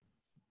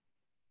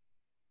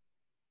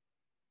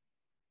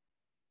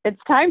It's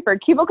time for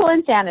Cubicle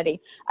Insanity.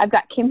 I've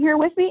got Kim here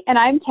with me, and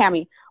I'm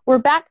Tammy. We're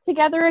back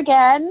together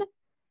again,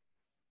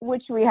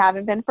 which we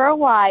haven't been for a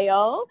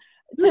while,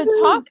 to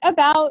talk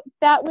about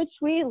that which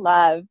we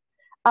love,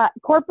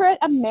 corporate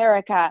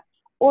America,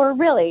 or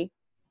really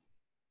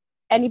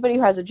anybody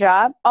who has a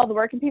job, all the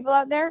working people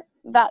out there.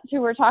 That's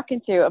who we're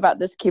talking to about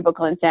this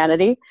Cubicle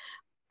Insanity.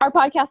 Our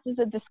podcast is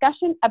a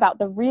discussion about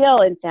the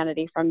real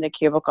insanity from the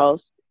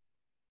cubicles.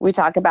 We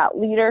talk about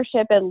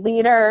leadership and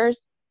leaders,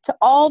 to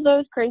all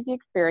those crazy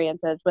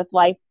experiences with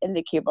life in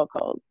the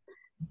cubicles.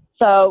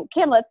 So,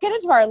 Kim, let's get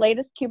into our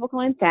latest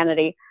Cubicle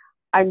Insanity.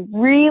 I'm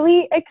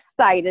really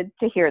excited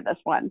to hear this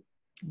one.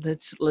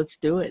 Let's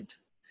do it.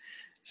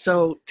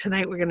 So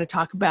tonight we're going to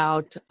talk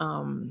about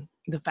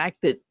the fact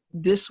that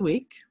this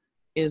week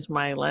is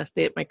my last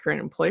day at my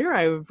current employer.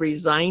 I've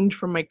resigned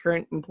from my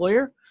current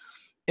employer.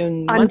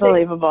 And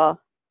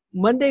Unbelievable.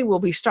 Monday we'll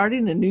be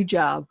starting a new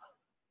job.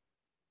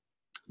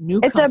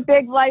 It's a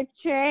big life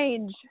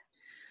change.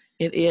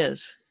 It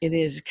is. It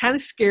is kind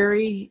of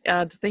scary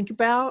to think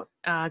about,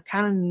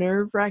 kind of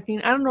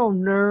nerve-wracking. I don't know,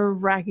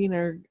 nerve-wracking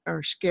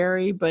or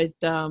scary, but,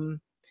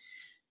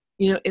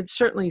 it's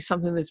certainly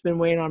something that's been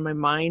weighing on my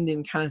mind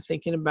and kind of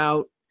thinking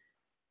about,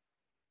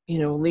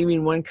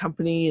 leaving one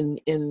company in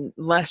the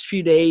last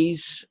few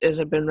days as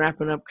I've been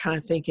wrapping up, kind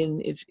of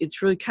thinking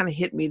it's really kind of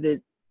hit me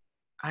that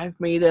I've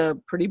made a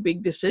pretty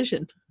big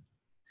decision.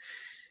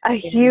 A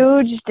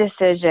huge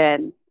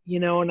decision.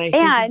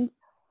 And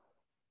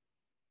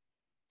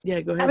yeah,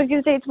 go ahead. I was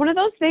going to say, it's one of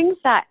those things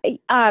that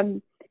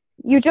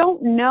you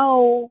don't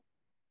know.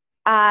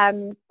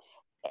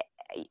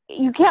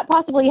 You can't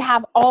possibly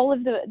have all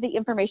of the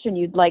information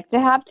you'd like to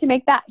have to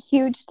make that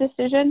huge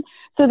decision.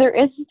 So there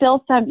is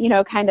still some,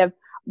 kind of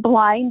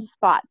blind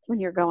spots when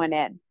you're going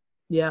in.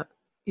 Yeah.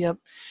 Yep.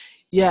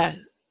 Yeah.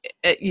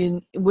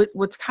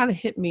 What's kind of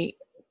hit me.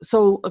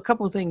 So a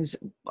couple of things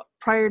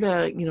prior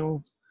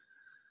to,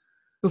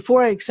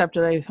 before I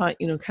accepted, I thought,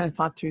 kind of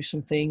thought through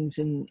some things.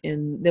 And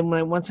then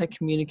once I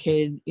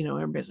communicated,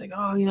 everybody's like,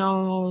 oh,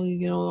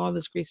 all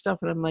this great stuff.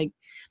 And I'm like,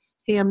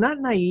 hey, I'm not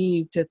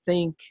naive to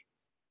think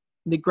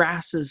the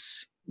grass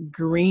is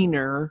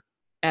greener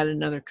at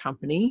another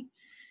company.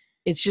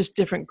 It's just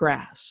different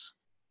grass.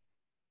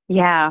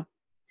 Yeah.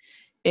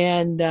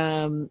 And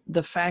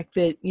the fact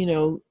that,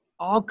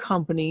 all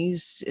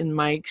companies, in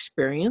my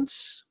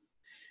experience,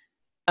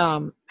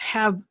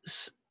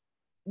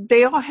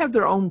 they all have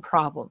their own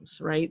problems,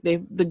 right?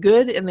 The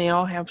good, and they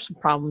all have some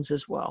problems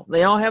as well.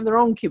 They all have their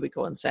own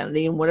cubicle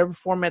insanity in whatever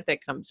format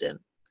that comes in.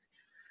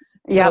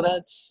 So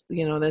that's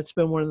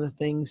been one of the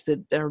things that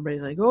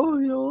everybody's like,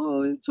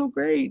 oh, it's so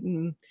great.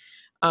 And,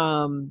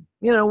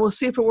 we'll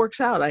see if it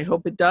works out. I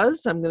hope it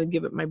does. I'm going to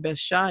give it my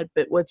best shot.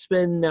 But what's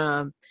kind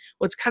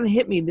of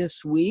hit me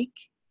this week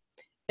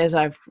as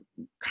I've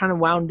kind of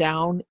wound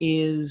down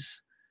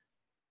is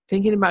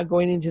thinking about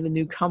going into the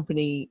new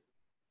company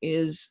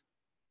is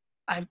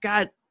I've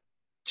got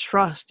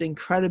trust and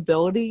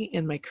credibility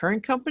in my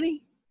current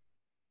company,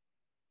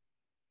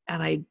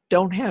 and I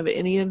don't have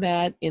any of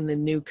that in the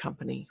new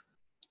company.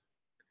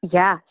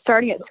 Yeah,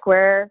 starting at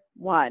square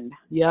one.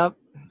 Yep.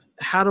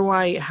 How do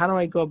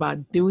I go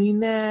about doing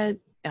that?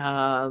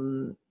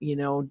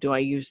 Do I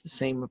use the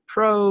same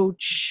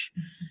approach?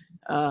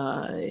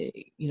 I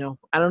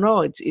don't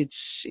know.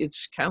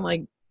 It's kind of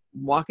like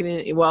walking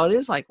in. Well, it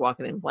is like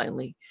walking in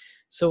blindly.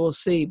 So we'll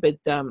see. But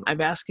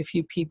I've asked a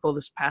few people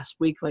this past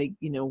week, like,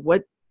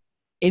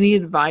 any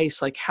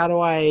advice, like how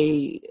do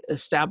I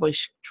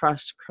establish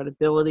trust,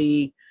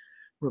 credibility,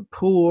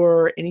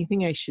 rapport,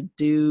 anything I should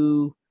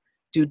do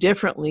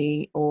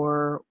differently,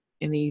 or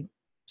any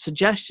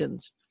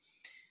suggestions?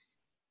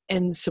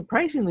 And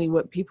surprisingly,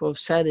 what people have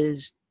said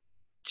is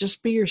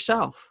just be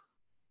yourself.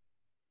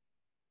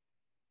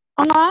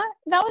 That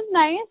was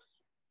nice.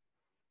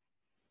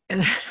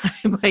 And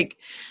I'm like,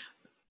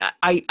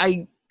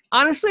 I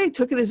honestly, I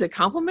took it as a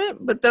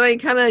compliment, but then I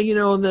kind of,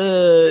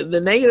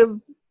 the negative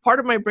part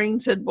of my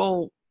brain said,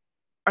 well,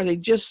 are they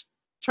just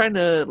trying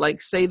to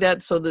like say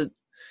that so that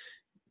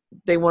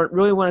they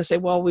really want to say,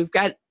 well, we've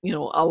got,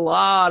 a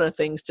lot of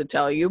things to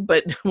tell you,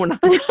 but we're not.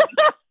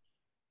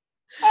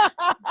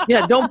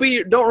 Yeah. Don't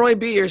really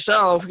be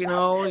yourself, Yeah.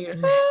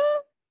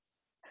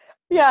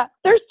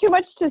 There's too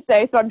much to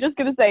say. So I'm just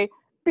going to say,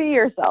 be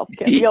yourself,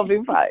 Kim. You'll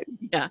be fine.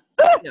 Yeah.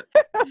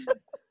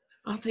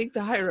 I'll take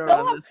the high road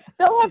on this.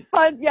 They'll have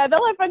fun. Yeah,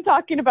 they'll have fun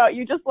talking about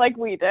you just like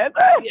we did.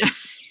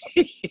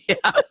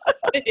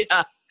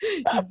 Yeah.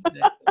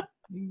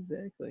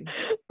 Exactly.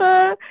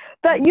 But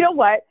you know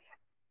what?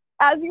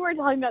 As you were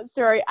telling that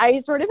story,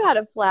 I sort of had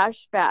a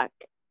flashback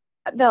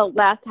the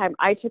last time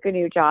I took a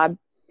new job.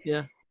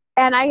 Yeah.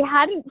 And I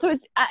hadn't. So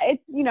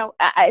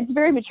it's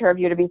very mature of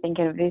you to be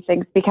thinking of these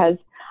things, because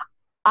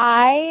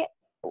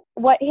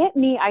what hit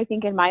me, I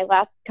think, in my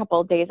last couple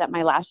of days at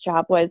my last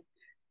job was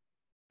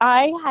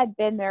I had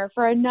been there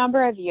for a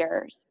number of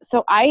years.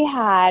 So I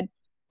had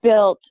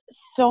built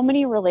so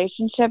many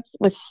relationships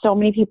with so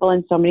many people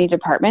in so many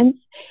departments,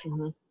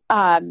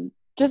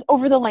 just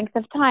over the length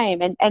of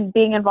time, and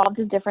being involved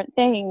in different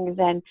things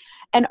and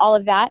all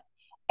of that.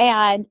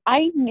 And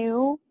I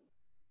knew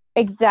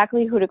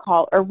exactly who to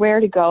call or where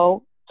to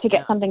go to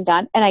get something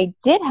done. And I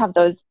did have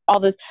all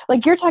those,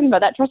 like you're talking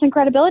about, that trust and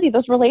credibility,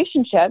 those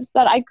relationships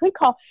that I could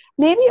call.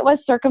 Maybe it was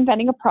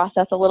circumventing a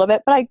process a little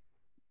bit, but I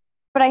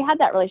had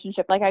that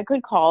relationship. Like I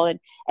could call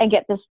and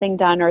get this thing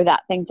done or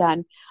that thing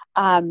done.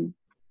 And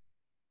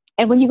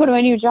when you go to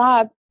a new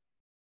job,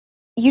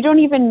 you don't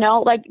even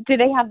know, like, do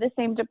they have the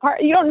same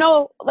department? You don't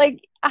know,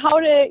 like, how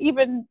to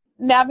even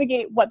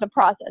navigate what the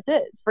process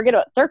is. Forget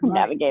about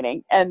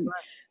circumnavigating. And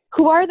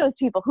who are those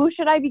people? Who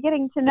should I be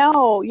getting to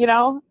know? You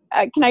know,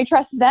 can I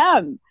trust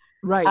them?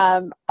 Right.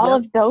 All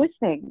of those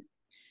things.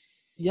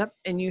 Yep.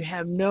 And you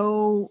have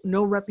no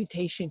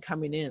reputation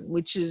coming in,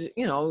 which is,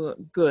 you know,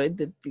 good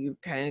that you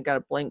kind of got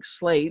a blank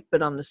slate.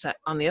 But on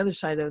the other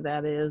side of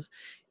that is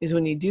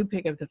when you do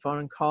pick up the phone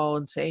and call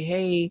and say,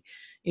 hey,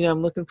 you know,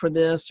 I'm looking for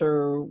this,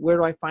 or where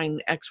do I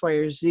find X, Y,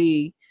 or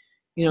Z?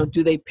 You know,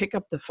 do they pick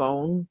up the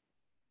phone?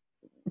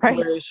 Right.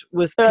 Whereas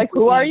they're like,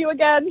 who are you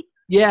again?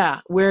 Yeah.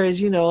 Whereas,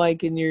 you know,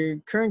 like in your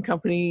current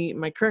company,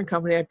 my current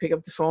company, I pick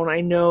up the phone. I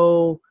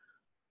know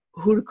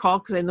who to call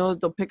because I know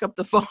that they'll pick up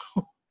the phone.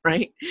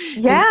 Right.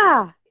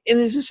 Yeah. And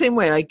it's the same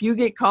way. Like you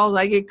get calls,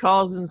 I get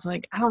calls, and it's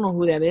like, I don't know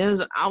who that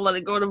is. I'll let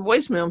it go to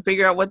voicemail and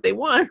figure out what they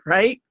want.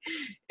 Right.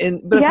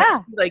 But if I say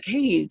like, hey,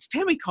 it's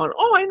Tammy calling.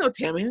 Oh, I know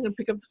Tammy. I'm going to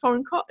pick up the phone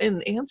and call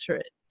and answer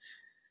it.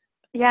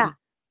 Yeah.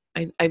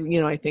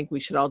 I think we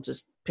should all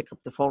just pick up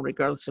the phone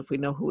regardless if we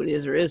know who it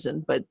is or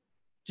isn't, but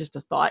just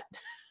a thought.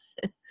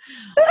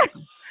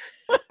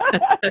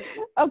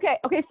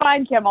 Okay,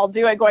 fine, Kim. I'll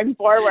do it going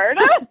forward.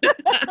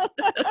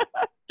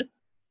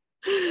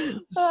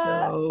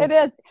 So it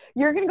is.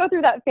 You're going to go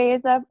through that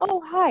phase of,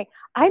 oh, hi,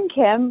 I'm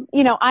Kim.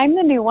 You know, I'm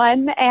the new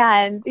one,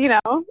 and, you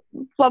know,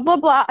 blah, blah,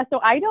 blah. So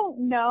I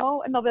don't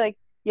know. And they'll be like,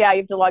 yeah,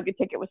 you have to log a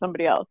ticket with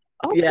somebody else.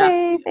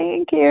 Okay,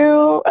 thank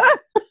you.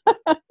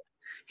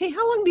 Hey,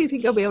 how long do you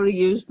think I'll be able to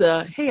use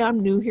the, hey, I'm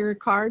new here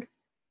card?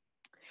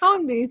 How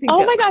long do you think?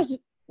 Oh my gosh,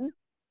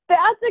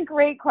 that's a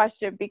great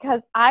question,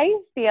 because I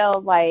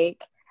feel like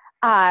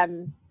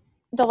the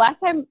last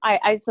time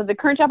so the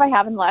current job I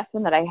have and the last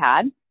one that I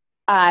had,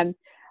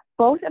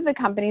 both of the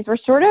companies were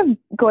sort of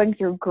going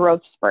through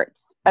growth spurts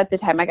at the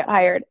time I got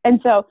hired. And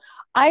so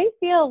I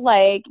feel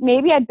like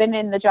maybe I'd been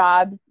in the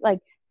job, like,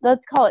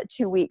 let's call it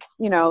 2 weeks,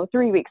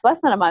 3 weeks, less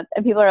than a month.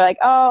 And people are like,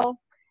 oh,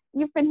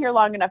 you've been here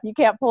long enough. You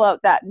can't pull out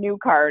that new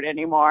card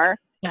anymore.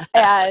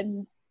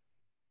 And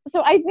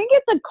so I think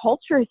it's a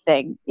culture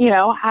thing,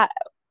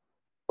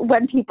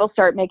 when people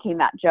start making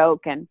that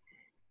joke and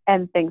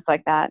things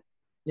like that.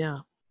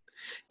 Yeah.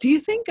 Do you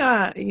think,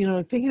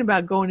 thinking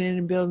about going in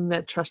and building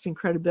that trust and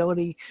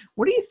credibility,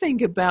 what do you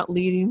think about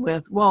leading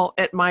with, well,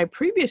 at my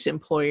previous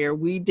employer,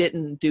 we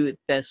didn't do it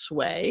this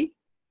way?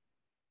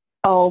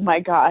 Oh my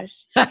gosh.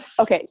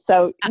 Okay.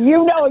 So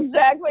you know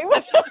exactly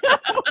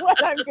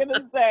what I'm going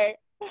to say.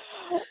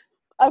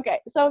 Okay.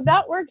 So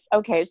that works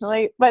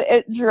occasionally, but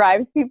it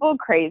drives people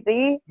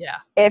crazy. Yeah.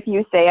 If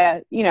you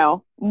say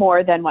it,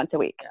 more than once a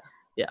week.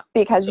 Yeah.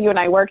 Because you and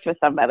I worked with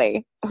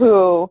somebody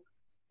who,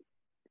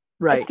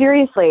 right.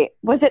 Seriously,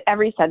 was it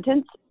every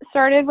sentence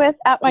started with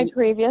at my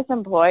previous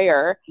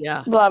employer?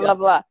 Yeah. Blah, blah,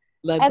 blah.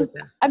 Led and with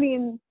that. I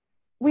mean,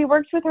 we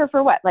worked with her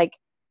for what, like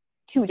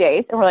 2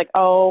 days? And we're like,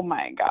 oh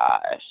my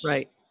gosh.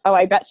 Right. Oh,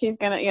 I bet she's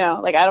going to,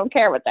 I don't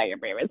care what's at your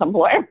previous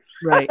employer.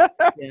 Right.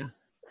 Yeah.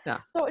 Yeah.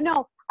 So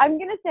no, I'm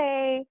going to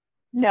say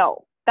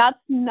no. That's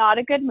not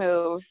a good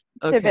move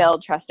to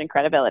build trust and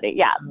credibility.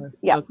 Yeah.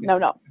 Yeah. Okay.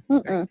 No.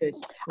 I'm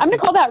going to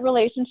call that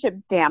relationship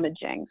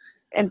damaging,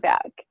 in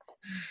fact.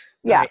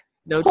 Yeah. Right.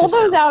 Pull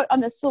those out on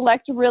the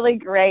select really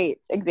great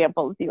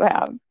examples you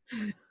have.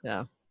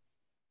 Yeah.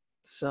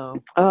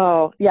 So.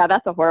 Oh, yeah,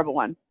 that's a horrible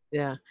one.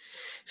 Yeah.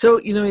 So,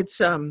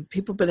 it's,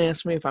 people have been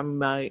asking me if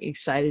I'm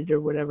excited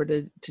or whatever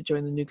to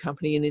join the new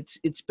company. And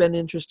it's been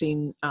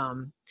interesting.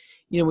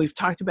 We've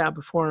talked about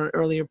before on an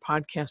earlier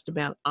podcast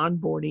about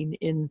onboarding.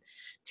 And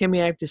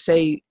Tammy, I have to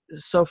say,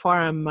 so far,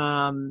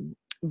 I'm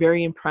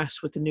very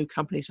impressed with the new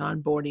company's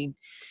onboarding.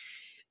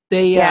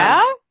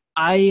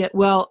 I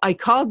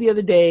called the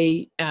other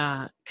day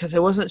because I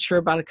wasn't sure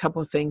about a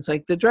couple of things,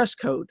 like the dress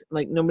code.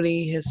 Like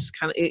nobody has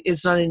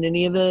it's not in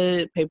any of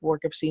the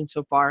paperwork I've seen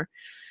so far.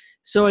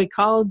 So I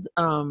called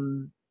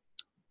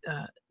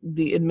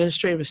the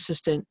administrative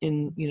assistant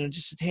and,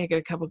 just said, hey, I got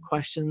a couple of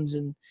questions.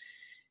 And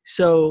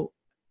so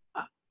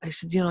I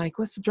said,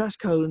 what's the dress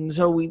code? And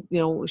so we,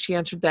 she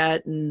answered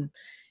that and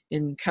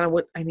kind of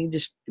what I need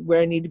to,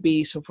 where I need to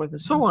be, so forth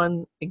and so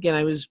on. Again,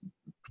 I was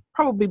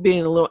probably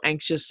being a little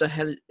anxious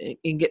ahead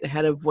and getting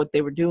ahead of what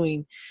they were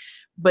doing.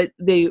 But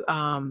they,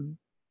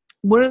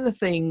 one of the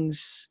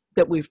things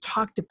that we've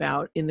talked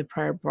about in the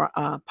prior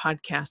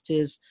podcast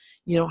is,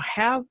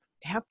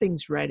 have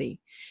things ready.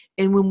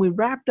 And when we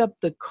wrapped up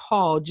the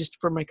call, just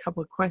for my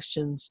couple of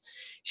questions,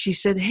 she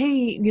said,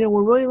 hey,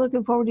 we're really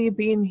looking forward to you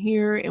being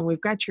here, and we've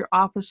got your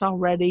office all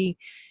ready.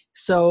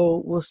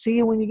 So we'll see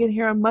you when you get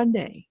here on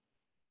Monday.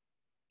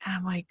 And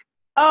I'm like,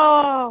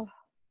 oh,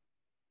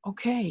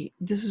 okay,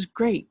 this is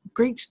great.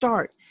 Great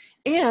start.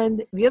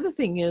 And the other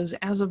thing is,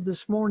 as of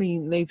this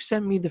morning, they've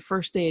sent me the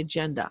first day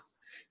agenda.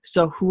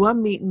 So who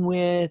I'm meeting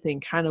with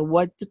and kind of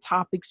what the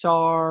topics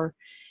are,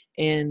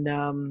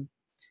 and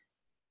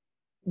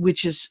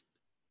which is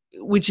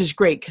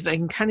great because I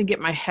can kind of get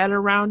my head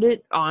around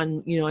it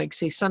on, like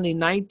say Sunday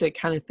night to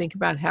kind of think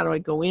about how do I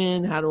go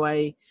in, how do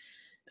I,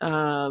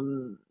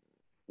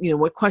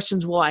 what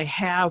questions will I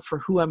have for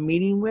who I'm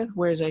meeting with?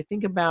 Whereas I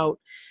think about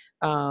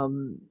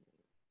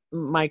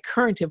my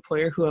current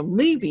employer who I'm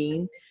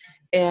leaving,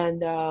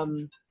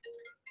 and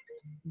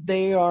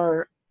they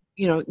are,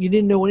 you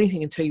didn't know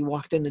anything until you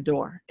walked in the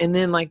door. And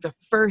then like the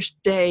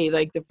first day,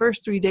 like the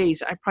first 3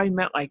 days, I probably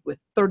met like with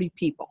 30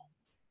 people.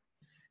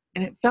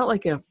 And it felt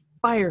like a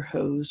fire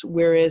hose,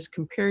 whereas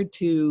compared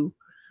to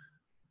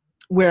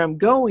where I'm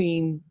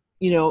going,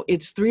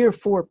 it's 3 or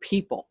 4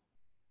 people.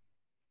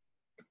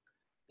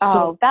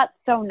 Oh, that's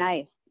so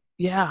nice.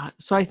 Yeah.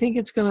 So I think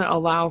it's going to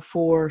allow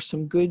for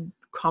some good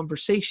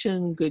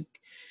conversation, good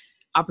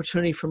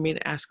opportunity for me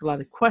to ask a lot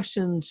of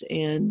questions,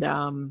 and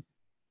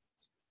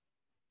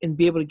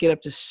be able to get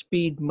up to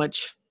speed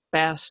much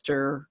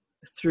faster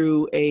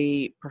through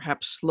a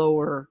perhaps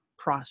slower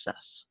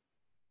process.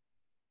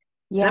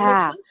 Does that make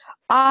sense?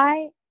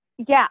 I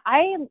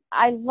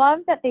love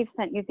that they've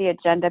sent you the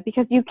agenda,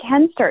 because you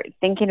can start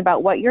thinking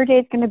about what your day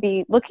is going to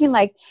be looking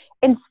like,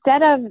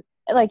 instead of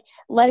like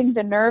letting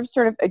the nerves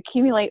sort of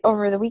accumulate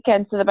over the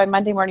weekend, so that by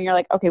Monday morning you're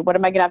like, okay, what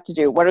am I going to have to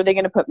do? What are they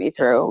going to put me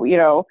through?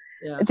 Yeah.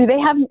 Do they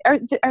have, are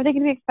they going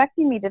to be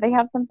expecting me? Do they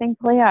have something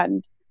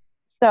planned?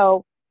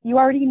 So you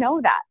already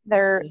know that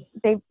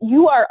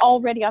you are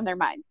already on their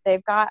minds.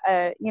 They've got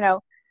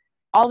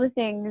all the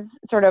things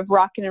sort of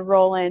rocking and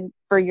rolling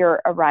for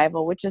your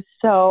arrival, which is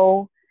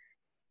so,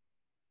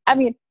 I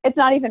mean, it's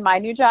not even my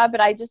new job,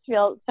 but I just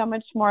feel so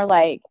much more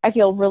like, I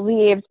feel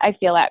relieved. I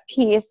feel at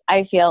peace.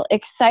 I feel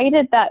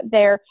excited that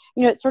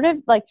it's sort of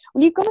like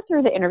when you go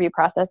through the interview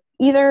process,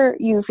 either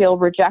you feel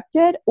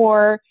rejected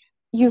or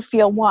you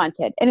feel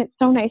wanted. And it's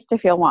so nice to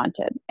feel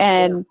wanted.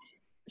 And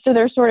so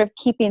they're sort of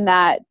keeping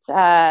that,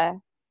 I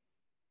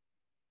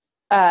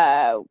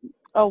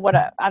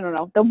don't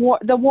know,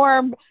 the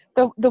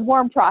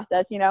warm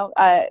process,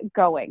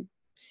 going.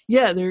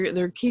 Yeah,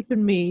 they're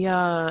keeping me,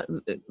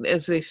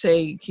 as they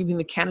say, keeping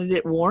the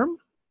candidate warm.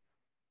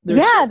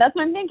 That's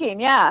what I'm thinking.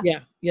 Yeah. Yeah.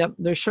 Yep.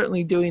 They're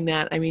certainly doing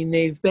that. I mean,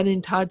 they've been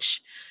in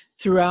touch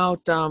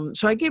throughout.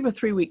 So I gave a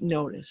 3-week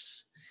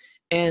notice,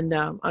 and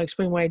I'll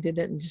explain why I did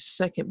that in just a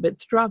second.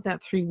 But throughout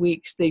that 3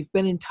 weeks, they've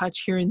been in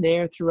touch here and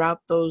there throughout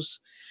those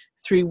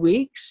 3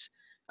 weeks.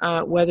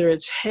 Whether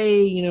it's,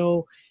 hey,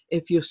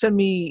 if you send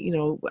me,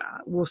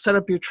 we'll set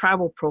up your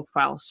travel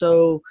profile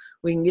so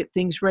we can get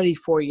things ready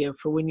for you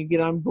for when you get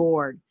on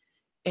board.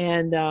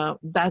 And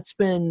that's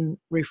been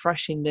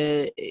refreshing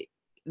that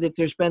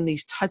there's been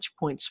these touch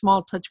points,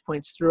 small touch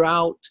points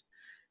throughout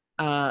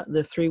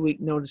the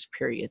 3-week notice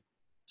period.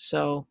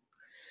 So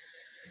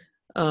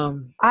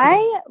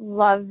I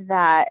love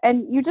that.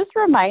 And you just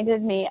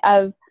reminded me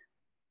of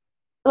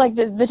like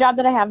the job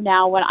that I have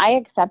now. When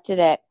I accepted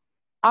it,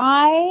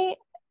 I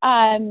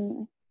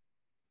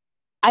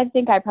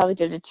think I probably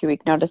did a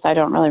 2-week notice. I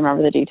don't really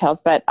remember the details,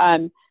 but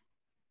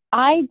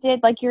I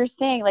did, like you're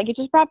saying, like it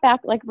just brought back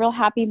like real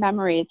happy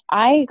memories.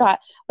 I got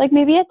like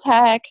maybe a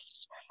text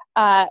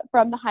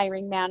from the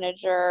hiring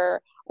manager,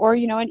 or,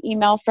 an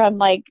email from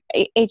like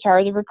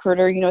HR, the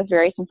recruiter, with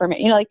various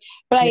information,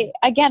 but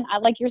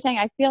like you're saying,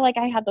 I feel like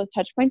I had those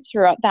touch points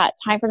throughout that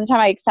time, from the time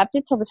I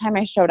accepted till the time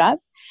I showed up.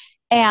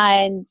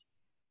 And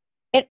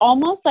it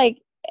almost like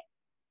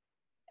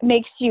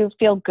makes you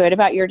feel good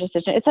about your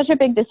decision. It's such a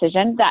big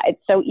decision that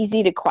it's so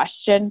easy to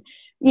question,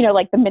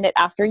 like the minute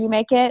after you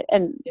make it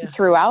and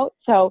throughout.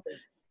 So,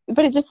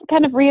 but it just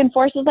kind of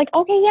reinforces like,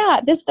 okay,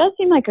 yeah, this does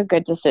seem like a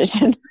good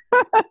decision.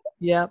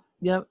 Yep.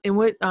 And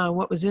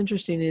what was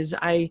interesting is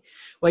I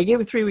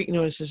gave a 3-week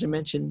notice, as I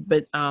mentioned,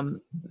 but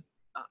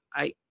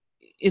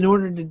in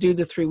order to do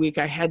the 3-week,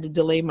 I had to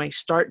delay my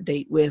start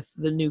date with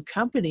the new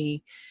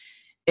company.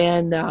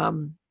 And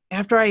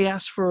after I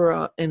asked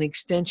for an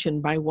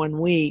extension by 1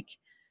 week,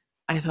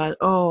 I thought,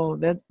 oh,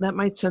 that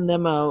might send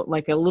them a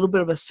little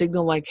bit of a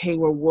signal, like, hey,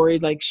 we're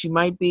worried, like she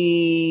might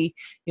be,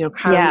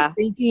 kind of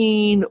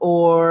thinking,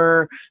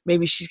 or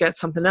maybe she's got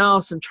something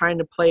else and trying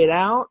to play it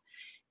out.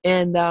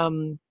 And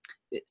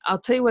I'll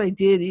tell you what I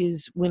did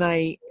is when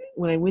I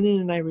went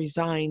in and I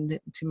resigned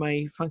to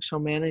my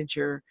functional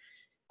manager,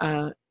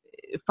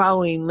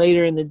 following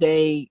later in the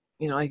day,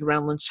 like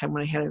around lunchtime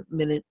when I had a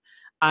minute,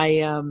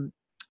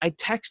 I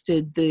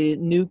texted the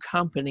new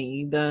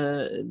company,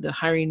 the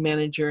hiring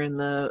manager and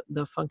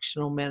the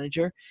functional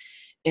manager,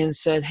 and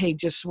said, hey,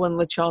 just want to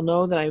let y'all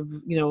know that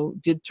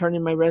I've, did turn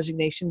in my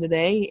resignation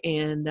today,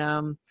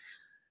 and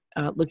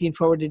looking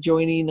forward to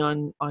joining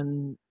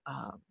on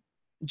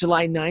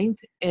July 9th.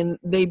 And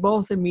they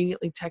both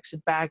immediately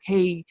texted back,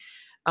 hey,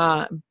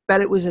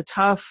 bet it was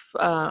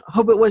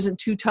hope it wasn't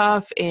too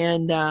tough,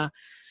 and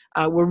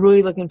we're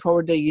really looking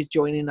forward to you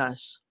joining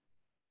us.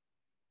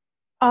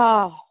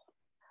 Oh,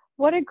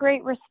 what a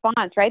great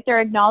response, right?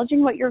 They're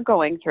acknowledging what you're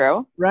going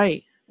through.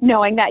 Right.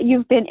 knowing that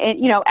you've been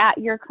at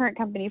your current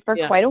company for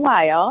quite a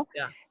while.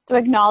 Yeah. So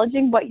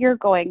acknowledging what you're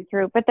going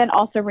through, but then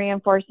also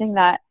reinforcing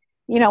that,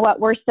 you know what,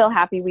 we're still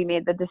happy we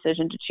made the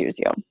decision to choose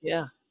you.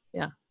 Yeah.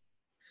 Yeah.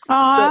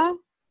 Aww.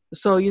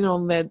 So,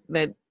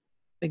 that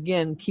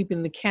again,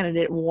 keeping the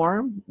candidate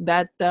warm,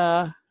 that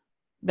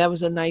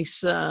was a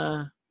nice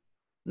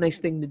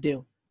thing to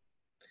do.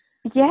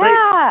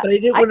 Yeah. But I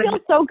feel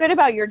so good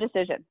about your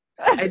decision.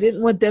 I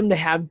didn't want them to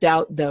have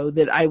doubt, though,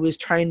 that I was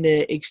trying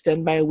to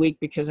extend by a week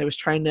because I was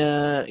trying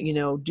to,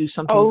 do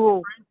something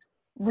different.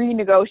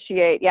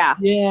 Renegotiate. Yeah.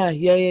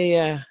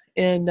 Yeah.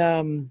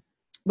 And,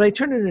 but I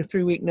turned in a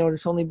 3-week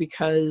notice only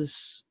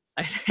because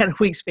I had a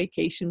week's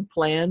vacation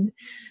planned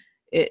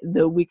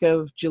the week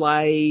of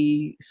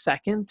July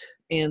 2nd.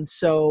 And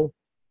so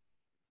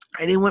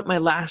I didn't want my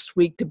last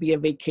week to be a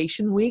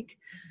vacation week.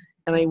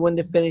 And I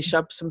wanted to finish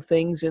up some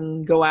things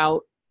and go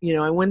out.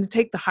 I wanted to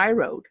take the high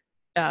road.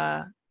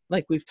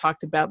 Like we've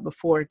talked about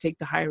before, take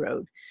the high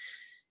road.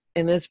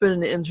 And that's been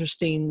an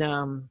interesting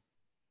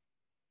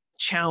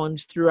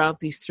challenge throughout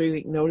these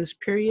 3-week notice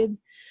period,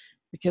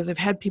 because I've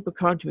had people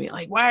come up to me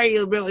like, why are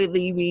you really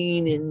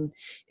leaving? And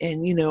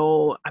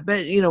I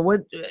bet,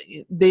 what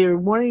they're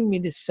wanting me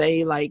to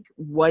say, like,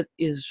 what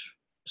is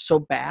so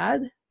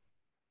bad?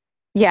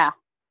 Yeah.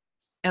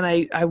 And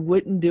I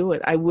wouldn't do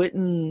it. I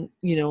wouldn't,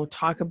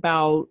 talk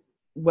about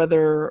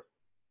whether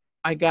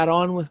I got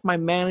on with my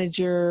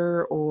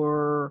manager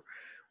or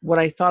what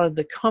I thought of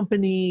the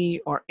company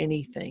or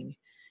anything.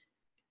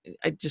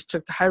 I just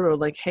took the high road,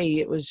 like, hey,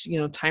 it was,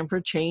 time for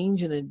a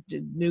change and a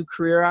new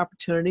career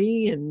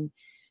opportunity. And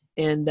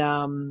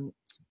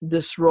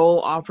this role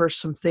offers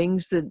some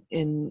things that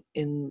in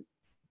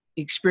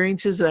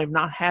experiences that I've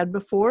not had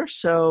before.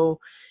 So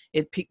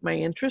it piqued my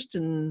interest,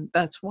 and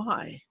that's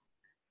why.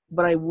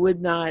 But I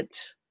would not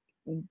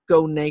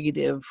go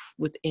negative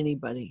with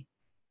anybody.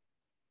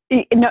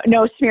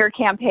 No smear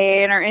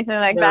campaign or anything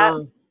like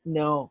that?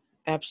 No,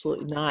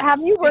 absolutely not.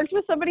 Have you worked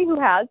with somebody who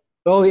has?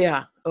 Oh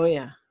yeah.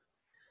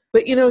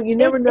 But you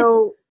never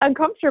know. It's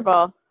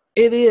uncomfortable.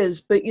 It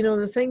is, but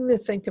the thing to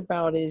think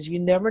about is you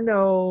never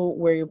know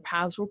where your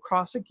paths will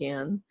cross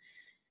again.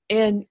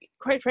 And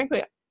quite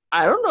frankly,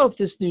 I don't know if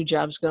this new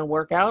job's going to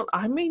work out.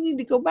 I may need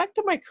to go back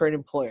to my current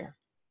employer,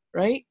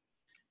 right?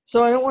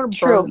 So I don't want to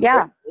burn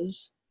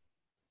bridges.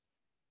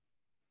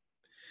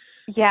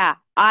 Yeah,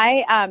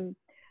 I'm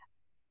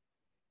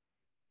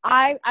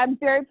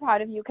very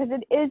proud of you, because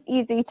it is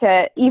easy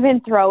to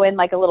even throw in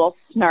like a little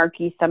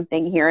snarky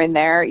something here and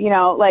there,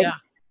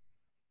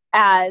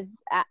 as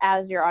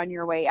you're on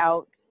your way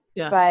out.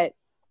 Yeah. But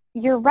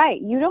you're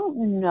right. You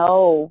don't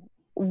know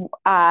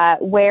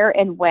where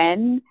and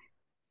when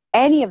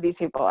any of these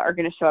people are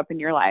going to show up in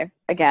your life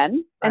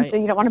again. Right. And so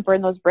you don't want to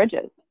burn those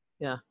bridges.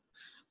 Yeah.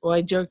 Well,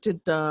 I joked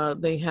at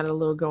they had a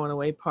little going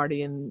away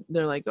party, and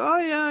they're like, oh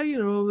yeah,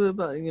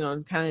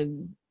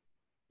 kind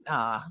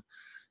of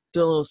do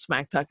a little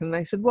smack talking. And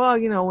I said, well,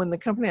 when the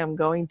company I'm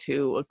going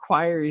to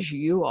acquires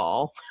you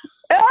all.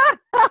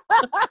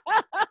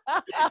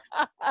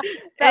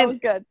 That was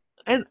good.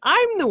 And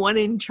I'm the one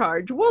in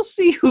charge. We'll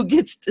see who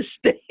gets to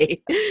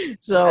stay.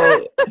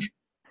 So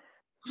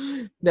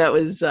that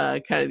was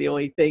kind of the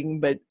only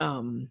thing. But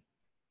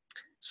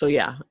so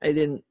yeah, I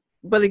didn't.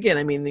 But again,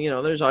 I mean,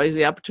 there's always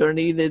the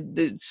opportunity that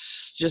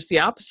it's just the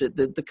opposite,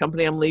 that the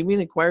company I'm leaving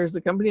acquires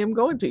the company I'm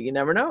going to. You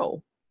never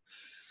know.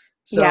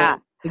 So, yeah.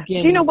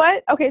 Again, do you know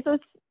what? Okay, so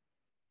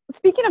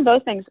speaking of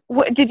those things,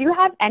 did you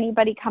have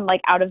anybody come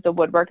like out of the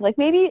woodwork, like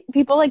maybe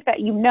people like that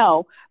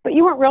but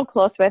you weren't real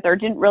close with or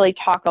didn't really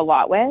talk a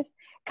lot with,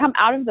 come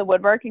out of the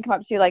woodwork and come up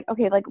to you like,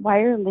 okay, like, why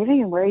are you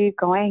leaving and where are you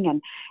going,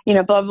 and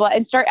blah blah blah,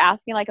 and start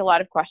asking like a lot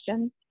of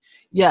questions?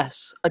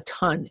 Yes, a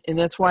ton. And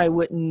that's why I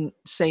wouldn't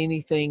say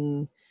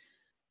anything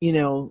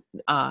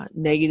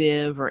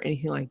negative or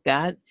anything like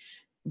that.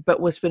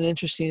 But what's been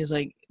interesting is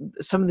like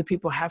some of the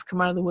people have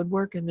come out of the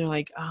woodwork and they're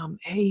like,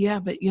 hey, yeah,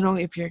 but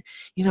if you're,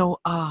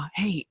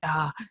 hey,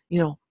 I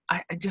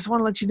just want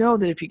to let you know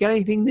that if you got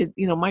anything that,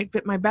 might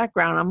fit my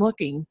background, I'm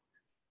looking.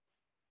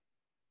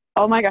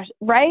 Oh my gosh.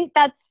 Right.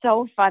 That's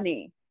so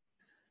funny.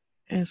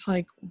 And it's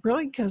like,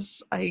 really?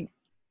 'Cause I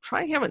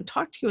probably haven't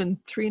talked to you in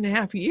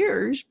 3.5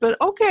 years, but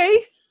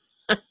okay.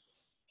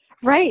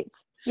 Right.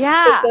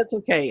 Yeah. But that's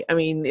okay. I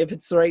mean, if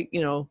it's the right,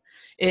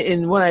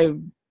 and what I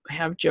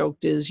have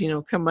joked is,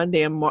 come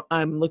Monday,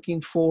 I'm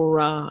looking for,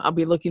 I'll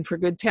be looking for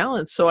good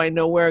talent. So I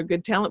know where a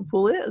good talent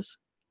pool is.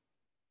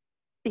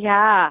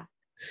 Yeah.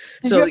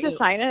 Did you have to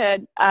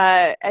sign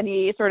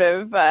any sort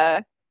of,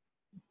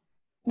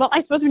 well,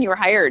 I suppose when you were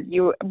hired,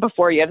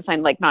 before you had to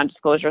sign like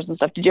non-disclosures and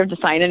stuff. Did you have to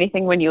sign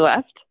anything when you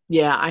left?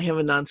 Yeah, I have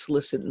a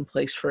non-solicit in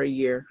place for a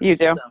year. You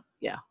do? So,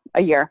 yeah.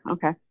 A year.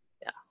 Okay.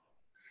 Yeah.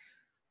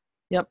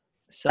 Yep.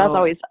 So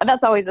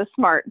that's always a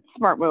smart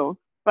move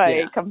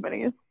by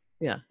companies.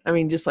 Yeah. I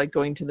mean, just like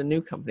going to the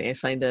new company, I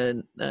signed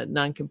a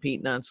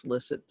non-compete,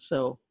 non-solicit.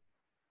 So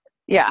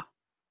yeah.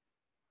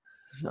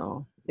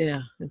 So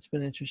yeah, it's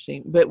been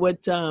interesting. But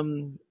we've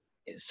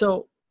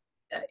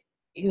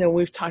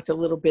talked a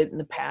little bit in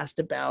the past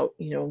about,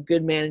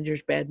 good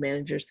managers, bad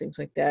managers, things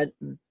like that.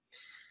 And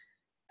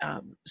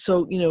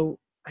So,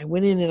 I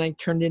went in and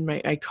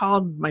I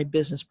called my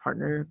business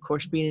partner. Of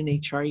course, being in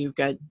HR, you've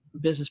got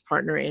business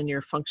partner and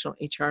your functional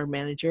HR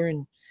manager.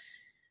 And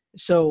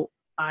so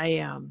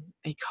I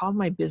called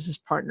my business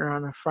partner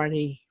on a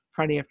Friday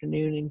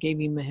afternoon and gave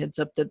him a heads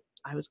up that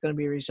I was going to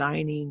be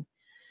resigning.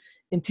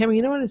 And Tammy,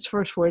 you know what his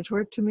first words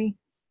were to me?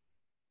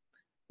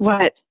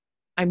 What?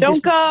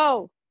 Don't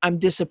go. I'm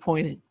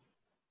disappointed.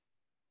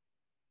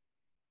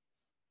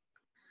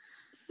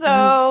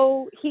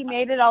 So he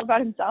made it all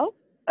about himself?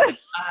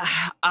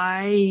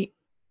 I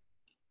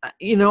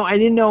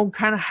didn't know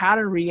kind of how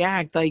to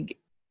react. Like,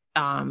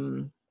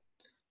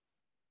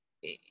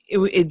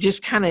 it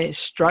just kind of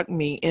struck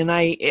me, and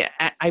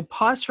I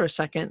paused for a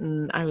second,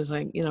 and I was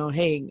like,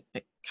 hey,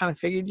 I kind of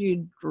figured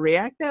you'd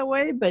react that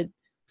way, but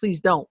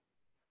please don't,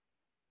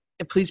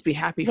 and please be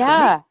happy for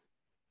me.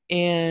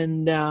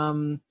 And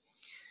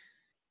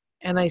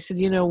I said,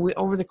 we,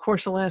 over the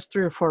course of the last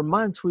 3 or 4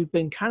 months, we've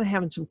been kind of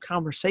having some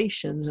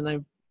conversations, and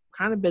I've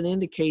kind of been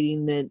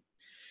indicating that,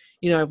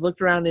 I've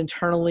looked around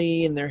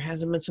internally and there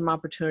hasn't been some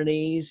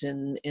opportunities.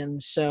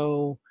 And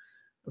so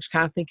I was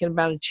kind of thinking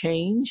about a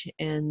change,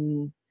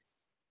 and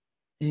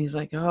he's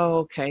like, oh,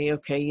 okay.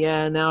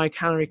 Yeah. Now I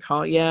kind of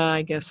recall. Yeah,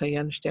 I guess I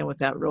understand what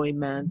that really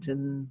meant.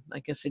 And I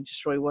guess I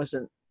just really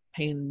wasn't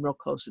paying real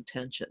close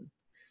attention.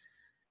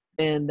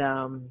 And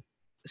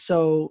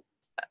so,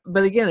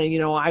 but again,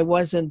 I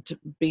wasn't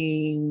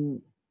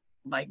being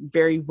like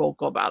very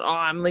vocal about, oh,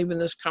 I'm leaving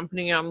this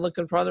company, I'm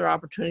looking for other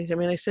opportunities. I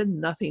mean, I said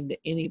nothing to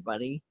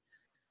anybody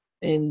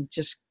and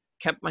just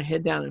kept my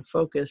head down and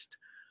focused.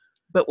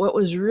 But what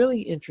was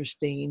really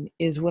interesting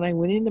is when I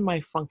went into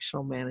my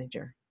functional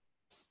manager,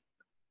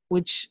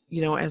 which,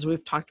 as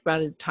we've talked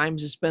about at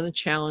times, has been a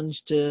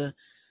challenge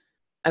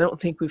I don't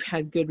think we've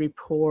had good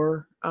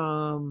rapport.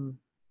 And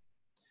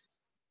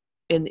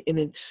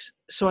it's,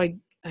 so I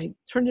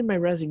turned in my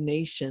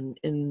resignation,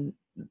 and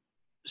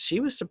she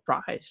was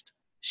surprised.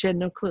 She had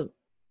no clue.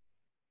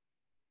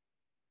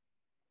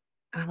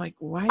 And I'm like,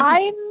 why?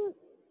 I'm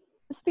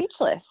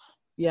speechless.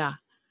 Yeah.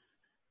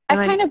 And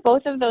I kind of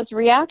both of those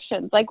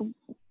reactions, like,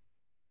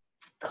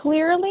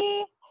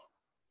 clearly,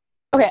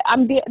 okay,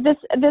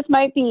 this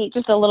might be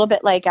just a little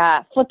bit like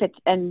flippant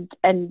and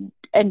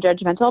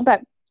judgmental,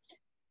 but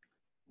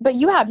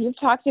you've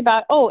talked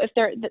about, oh, if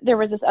there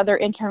was this other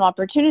internal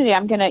opportunity,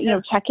 I'm gonna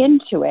check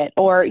into it,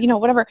 or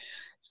whatever.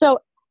 So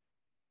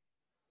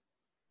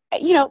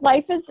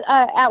life is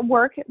at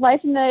work,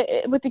 life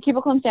with the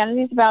Cubicle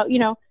Insanity is about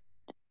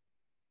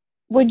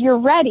when you're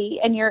ready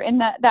and you're in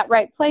that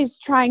right place,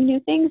 trying new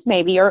things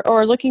maybe,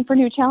 or looking for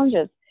new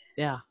challenges.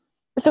 Yeah.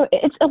 So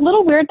it's a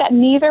little weird that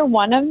neither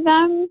one of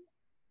them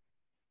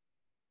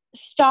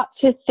stopped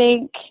to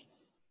think,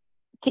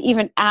 to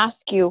even ask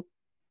you,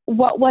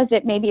 what was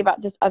it maybe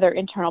about this other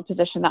internal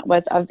position that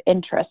was of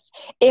interest?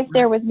 If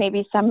there was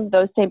maybe some of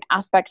those same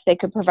aspects they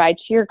could provide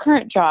to your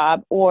current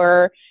job,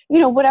 or,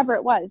 whatever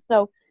it was.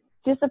 So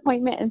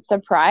disappointment and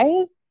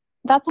surprise,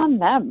 that's on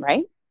them,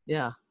 right?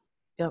 Yeah.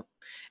 Yep.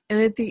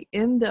 And at the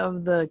end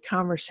of the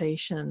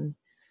conversation,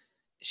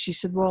 she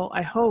said, well,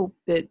 I hope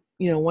that,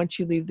 once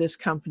you leave this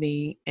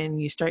company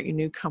and you start your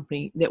new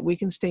company, that we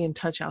can stay in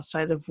touch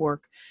outside of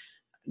work,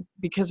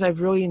 because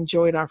I've really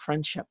enjoyed our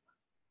friendship.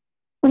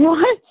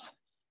 What?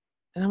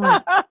 And I'm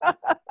like,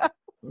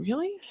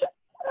 really?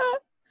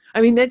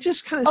 I mean, that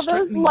just kind of struck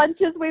me. All those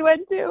lunches we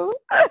went to.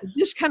 It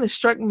just kind of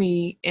struck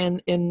me.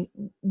 And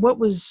what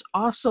was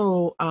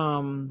also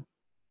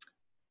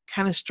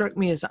kind of struck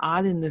me as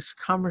odd in this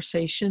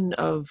conversation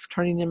of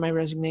turning in my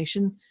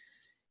resignation,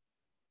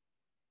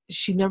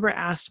 she never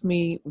asked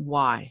me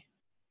why.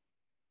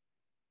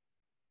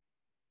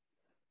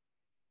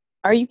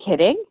 Are you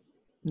kidding?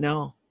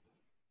 No.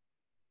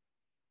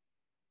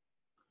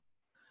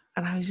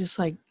 And I was just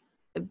like,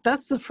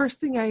 that's the first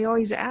thing I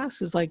always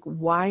ask is like,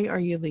 why are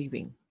you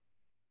leaving?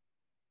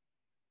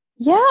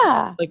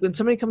 Yeah. Like when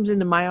somebody comes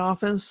into my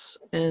office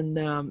and,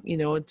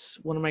 it's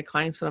one of my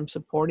clients that I'm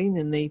supporting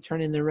and they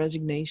turn in their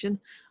resignation,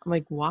 I'm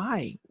like,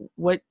 why?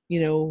 What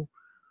didn't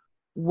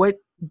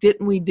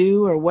we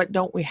do, or what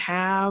don't we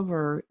have?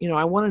 Or,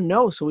 I want to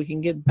know so we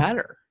can get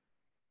better.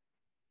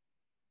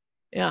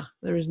 Yeah.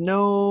 There's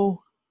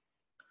no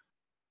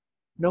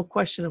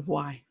question of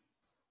why.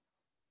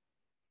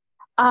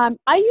 I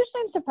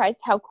usually am surprised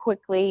how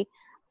quickly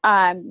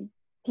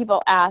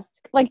people ask.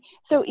 Like,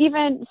 so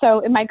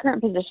in my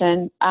current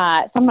position,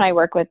 someone I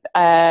work with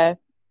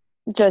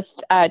just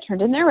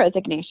turned in their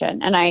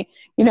resignation, and I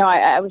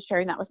was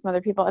sharing that with some other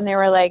people, and they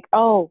were like,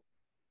 "Oh,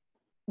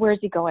 where's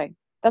he going?"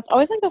 That's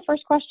always like the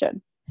first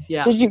question.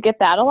 Yeah. Did you get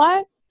that a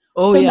lot?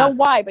 Oh, so yeah. No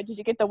why, but did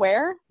you get the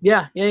where?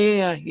 Yeah.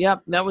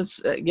 That was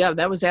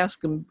that was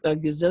asked a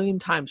gazillion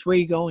times. Where are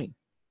you going?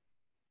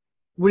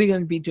 What are you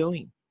going to be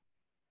doing?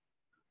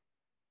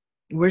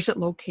 Where's it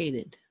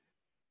located?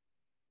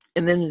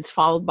 And then it's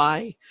followed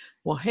by,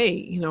 well, hey,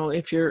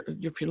 if you're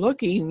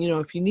looking,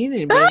 if you need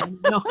anybody, let me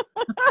know.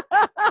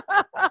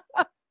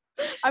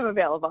 I'm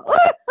available.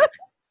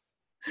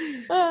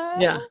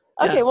 Yeah.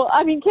 Okay. Yeah. Well,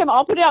 I mean, Kim,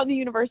 I'll put it out in the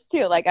universe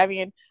too. Like, I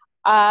mean,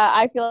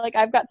 I feel like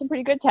I've got some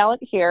pretty good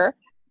talent here.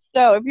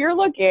 So if you're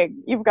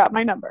looking, you've got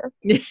my number.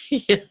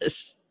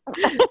 Yes, I'll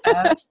send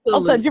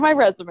absolutely. you my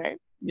resume.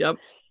 Yep.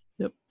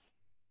 Yep.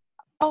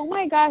 Oh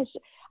my gosh.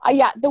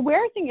 Yeah, the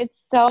wear thing is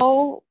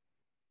so,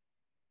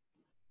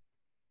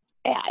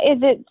 is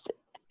it,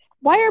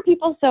 why are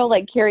people so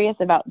like curious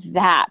about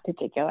that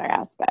particular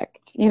aspect?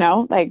 You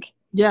know, like,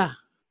 Yeah.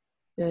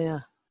 Yeah. Yeah.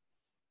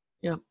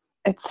 Yep.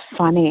 it's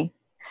funny.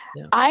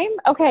 Yeah.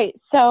 Okay.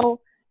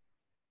 So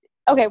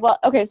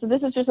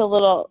this is just a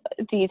little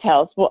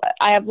details. Well,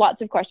 I have lots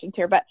of questions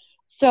here, but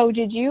so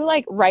did you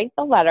like write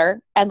the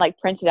letter and like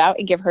print it out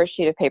and give her a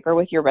sheet of paper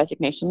with your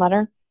resignation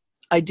letter?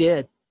 I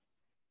did.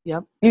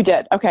 Yep. You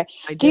did. Okay.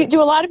 I did.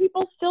 Do a lot of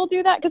people still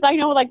do that? Because I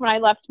know like when I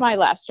left my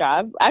last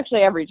job,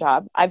 actually every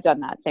job, I've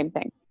done that same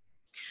thing.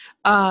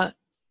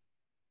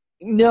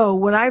 No,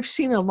 what I've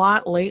seen a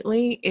lot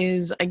lately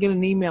is I get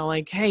an email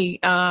like, "Hey,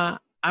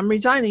 I'm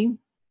resigning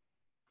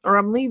or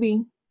I'm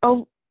leaving."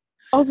 Oh,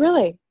 oh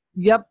really?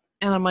 Yep.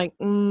 And I'm like,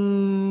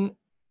 I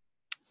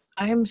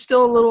am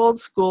still a little old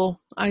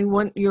school. I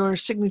want your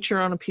signature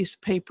on a piece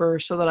of paper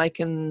so that I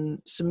can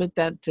submit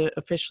that to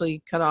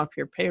officially cut off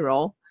your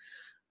payroll.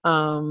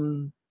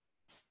 Um,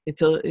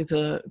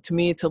 to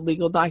me, it's a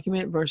legal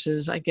document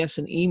versus, I guess,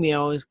 an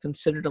email is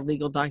considered a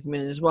legal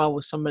document as well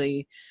with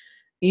somebody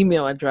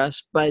email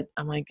address. But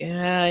I'm like,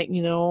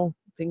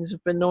 things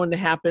have been known to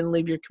happen.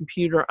 Leave your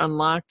computer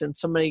unlocked and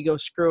somebody go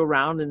screw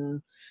around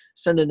and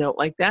send a note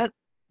like that.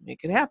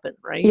 Make it happen,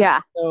 right?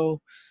 Yeah. So,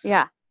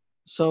 Yeah.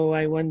 so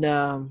I went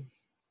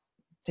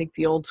take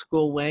the old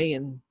school way,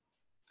 and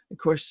of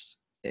course,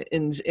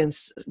 and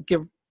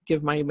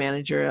give my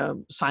manager a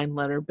signed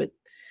letter. But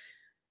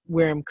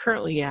where I'm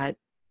currently at,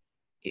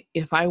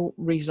 if I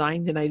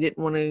resigned and I didn't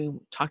want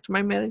to talk to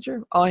my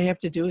manager, all I have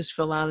to do is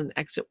fill out an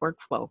exit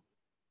workflow,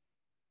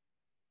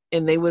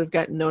 and they would have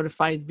gotten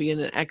notified via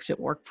an exit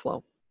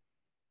workflow.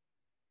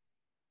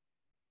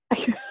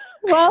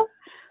 Well,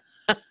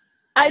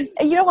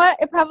 you know what?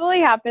 It probably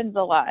happens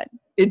a lot.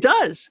 It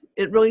does.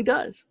 It really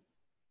does.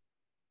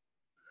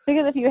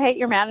 Because if you hate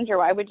your manager,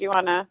 why would you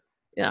want to?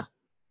 Yeah.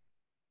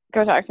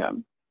 Go talk to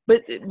him.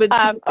 But to me,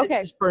 okay. it's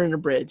just burning a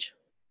bridge.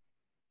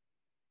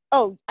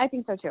 Oh, I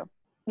think so too.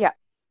 Yeah.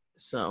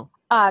 So.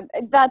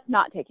 That's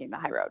not taking the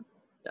high road.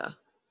 Yeah.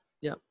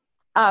 Yep.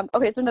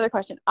 Okay. So another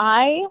question.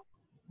 I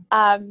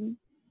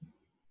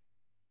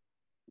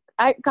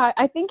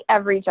think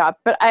every job,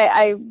 but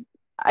I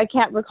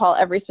can't recall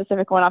every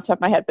specific one off the top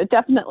of my head, but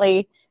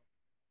definitely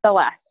the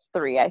last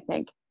three, I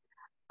think.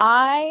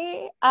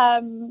 I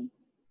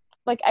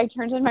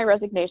turned in my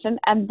resignation,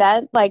 and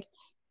then like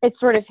it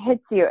sort of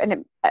hits you,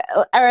 and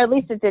or at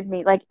least it did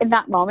me. Like in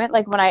that moment,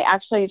 like when I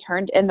actually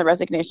turned in the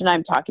resignation,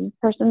 I'm talking to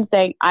the person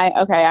saying,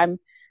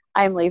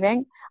 I'm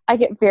leaving. I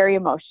get very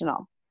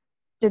emotional.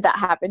 Did that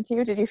happen to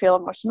you? Did you feel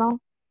emotional?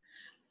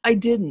 I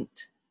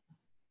didn't.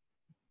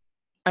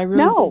 I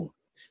really didn't.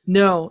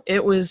 No,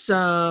 it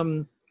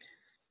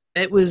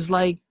was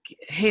like,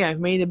 hey, I've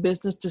made a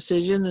business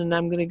decision and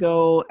I'm going to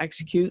go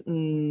execute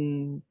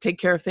and take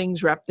care of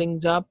things, wrap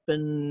things up.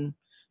 And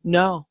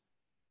no,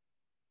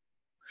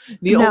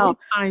 the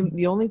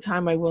only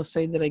time I will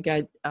say that I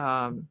got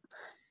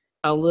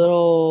a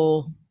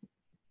little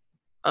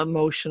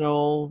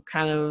emotional,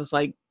 kind of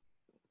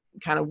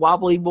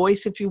wobbly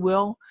voice, if you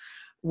will,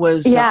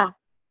 was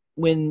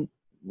when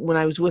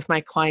I was with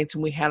my clients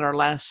and we had our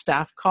last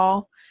staff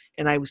call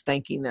and I was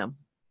thanking them.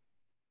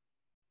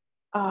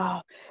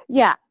 Oh,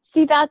 yeah.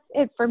 See, that's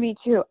it for me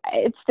too.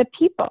 It's the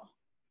people.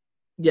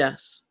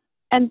 Yes.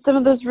 And some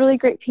of those really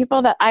great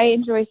people that I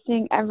enjoy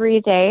seeing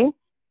every day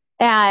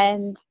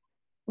and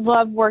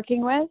love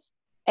working with,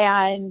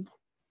 and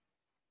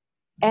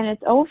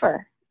it's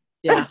over.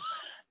 Yeah.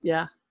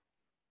 Yeah.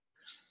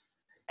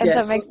 And so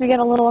it makes me get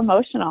a little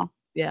emotional.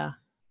 Yeah.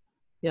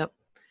 Yep.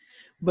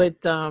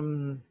 But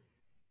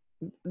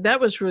that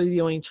was really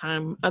the only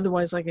time.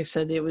 Otherwise, like I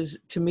said,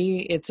 to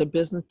me, it's a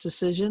business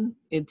decision.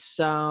 It's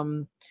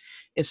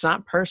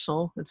not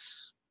personal.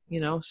 It's,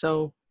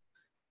 so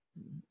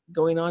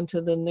going on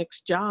to the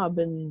next job,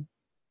 and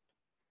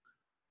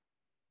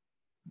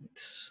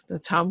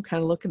that's how I'm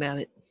kind of looking at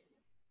it.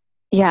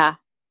 Yeah.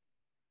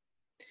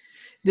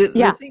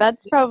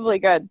 That's probably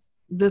good.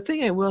 The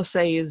thing I will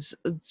say is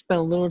it's been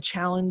a little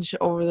challenge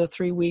over the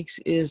 3 weeks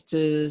is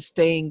to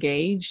stay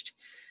engaged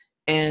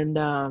and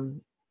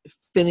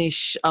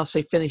finish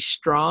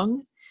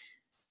strong,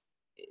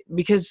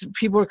 because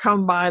people are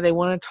coming by, they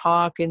want to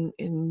talk, and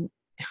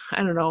I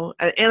don't know,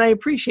 and I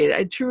appreciate it.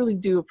 I truly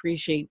do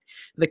appreciate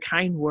the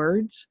kind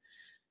words.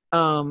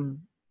 But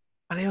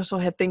I also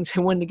had things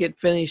I wanted to get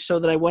finished so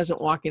that I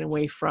wasn't walking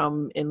away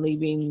from and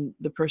leaving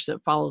the person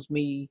that follows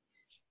me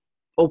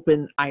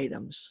open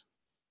items.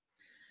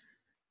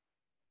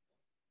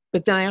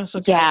 But then I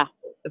also got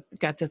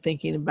to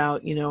thinking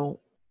about,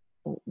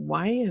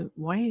 why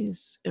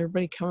is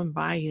everybody coming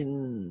by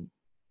and,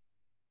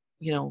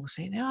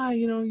 saying,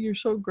 you're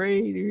so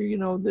great,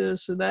 or,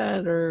 this or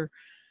that, or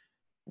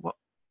what?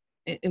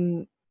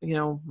 And,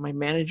 my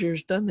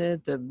manager's done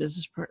it, the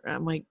business partner.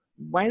 I'm like,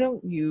 why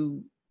don't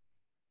you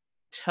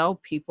tell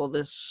people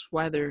this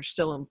while they're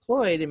still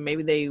employed, and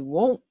maybe they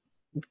won't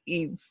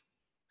leave,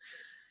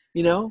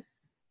 you know?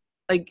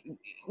 Like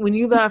when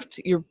you left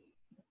your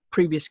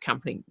previous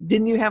company,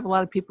 didn't you have a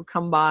lot of people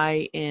come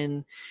by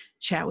and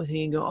chat with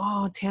you and go,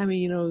 "Oh,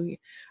 Tammy,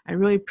 I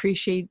really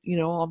appreciate,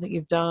 all that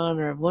you've done,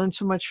 or I've learned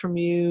so much from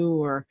you,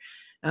 or,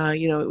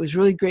 it was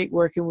really great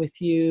working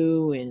with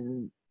you."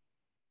 And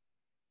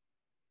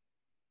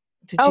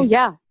did Oh, you?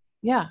 yeah.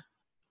 Yeah.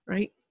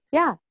 Right.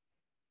 Yeah.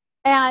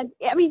 And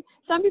I mean,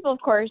 some people,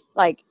 of course,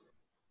 like,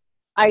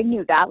 I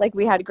knew that, like,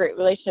 we had a great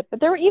relationship, but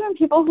there were even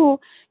people who,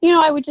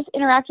 I would just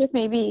interact with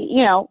maybe,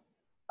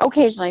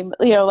 occasionally,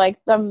 like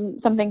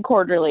something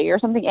quarterly or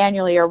something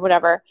annually or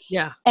whatever.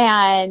 Yeah.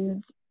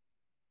 And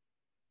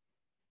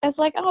it's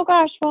like, oh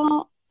gosh,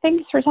 well,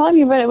 thanks for telling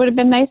me, but it would have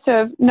been nice to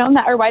have known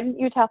that. Or why didn't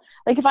you tell,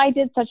 like, if I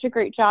did such a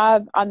great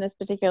job on this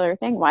particular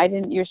thing, why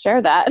didn't you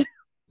share that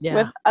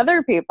with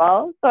other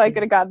people? So I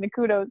could have gotten the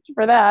kudos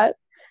for that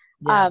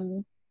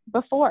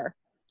before.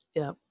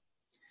 Yeah.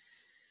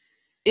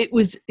 It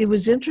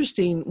was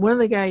interesting. One of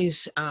the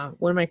guys,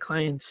 one of my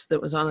clients that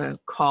was on a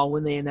call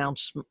when they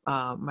announced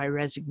my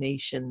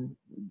resignation,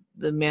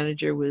 the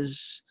manager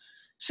was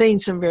saying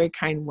some very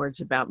kind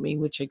words about me,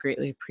 which I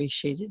greatly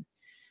appreciated.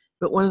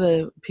 But one of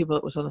the people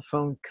that was on the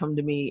phone come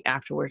to me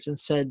afterwards and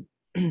said,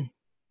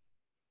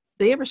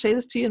 "They ever say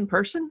this to you in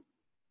person?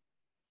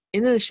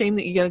 Isn't it a shame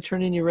that you got to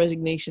turn in your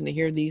resignation to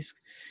hear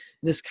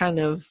this kind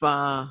of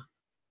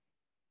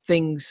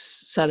things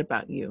said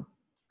about you?"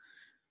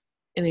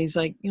 And he's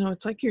like,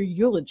 "It's like your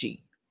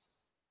eulogy."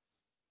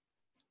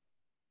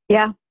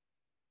 Yeah.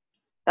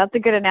 That's a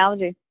good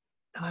analogy.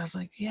 And I was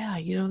like, yeah,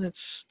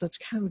 that's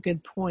kind of a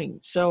good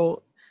point.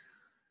 So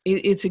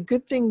it's a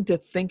good thing to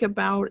think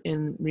about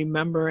and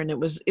remember. And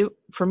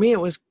for me, it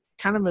was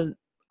kind of an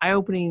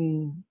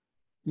eye-opening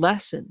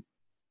lesson.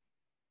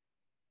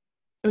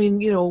 I mean,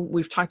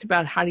 we've talked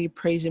about how do you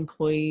praise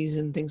employees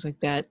and things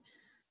like that.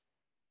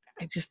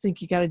 I just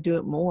think you got to do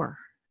it more.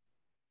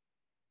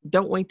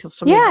 Don't wait till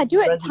somebody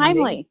do it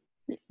timely.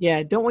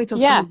 Yeah, don't wait till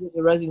somebody gives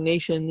a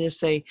resignation and just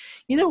say,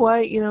 "You know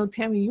what,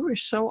 Tammy, you were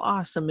so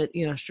awesome at,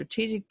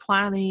 strategic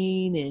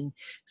planning and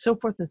so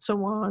forth and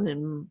so on,"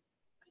 and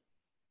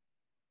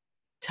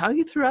tell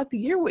you throughout the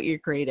year what you're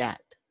great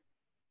at.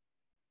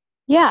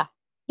 Yeah.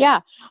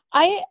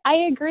 I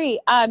agree.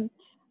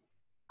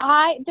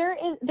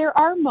 There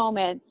are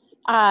moments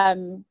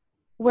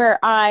where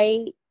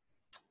I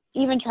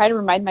even try to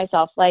remind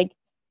myself, like,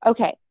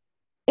 okay,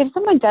 if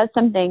someone does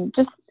something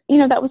just,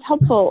 that was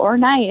helpful or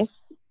nice,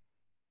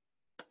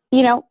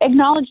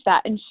 acknowledge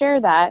that and share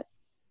that.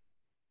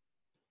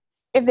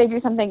 If they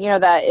do something,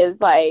 that is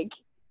like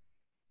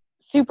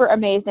super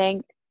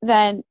amazing,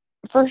 then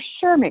for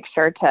sure make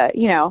sure to,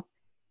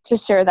 to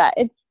share that.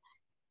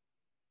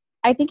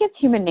 I think it's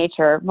human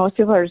nature. Most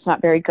people are just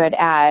not very good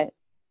at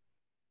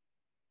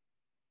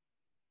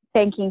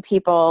thanking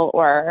people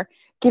or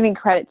giving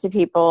credit to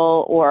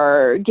people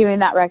or giving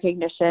that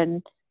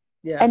recognition.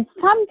 Yeah. And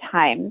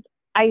sometimes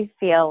I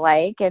feel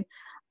like, and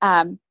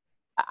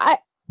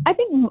I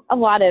think a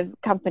lot of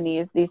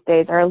companies these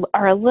days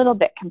are a little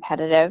bit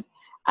competitive,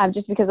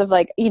 just because of,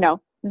 like,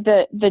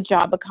 the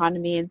job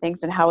economy and things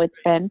and how it's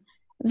been,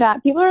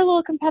 that people are a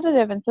little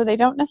competitive. And so they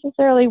don't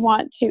necessarily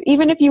want to,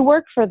 even if you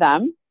work for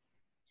them,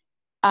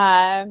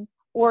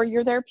 or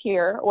you're their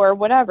peer or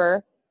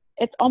whatever,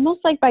 it's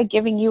almost like by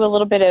giving you a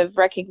little bit of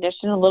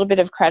recognition, a little bit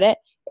of credit,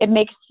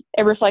 it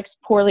reflects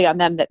poorly on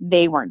them that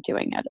they weren't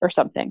doing it or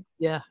something.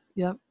 Yeah.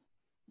 Yep.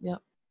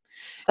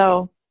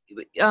 So,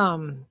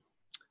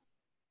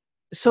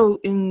 so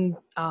in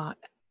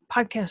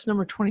podcast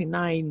number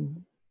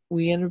 29,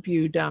 we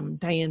interviewed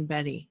Diane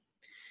Betty,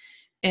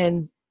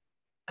 and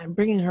I'm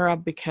bringing her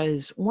up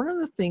because one of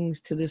the things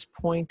to this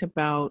point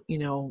about,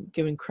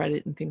 giving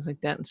credit and things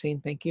like that and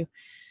saying thank you,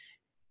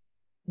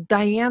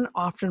 Diane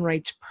often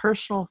writes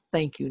personal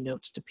thank you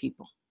notes to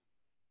people.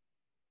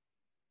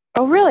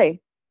 Oh,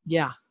 really?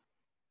 Yeah.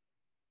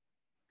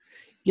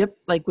 Yep.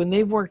 Like when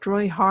they've worked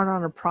really hard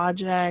on a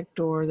project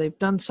or they've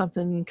done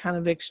something kind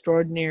of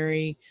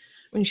extraordinary.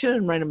 I mean, you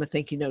shouldn't write them a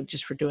thank you note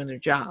just for doing their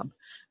job,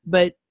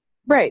 but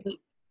right.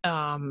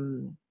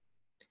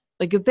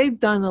 Like if they've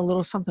done a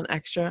little something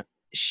extra,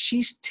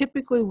 she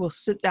typically will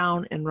sit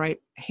down and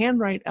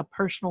handwrite a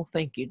personal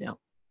thank you note.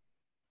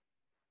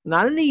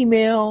 Not an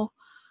email,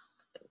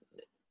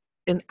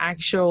 an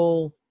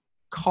actual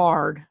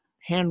card,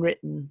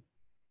 handwritten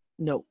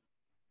note.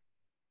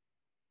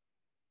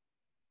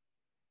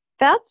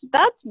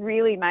 That's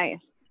really nice.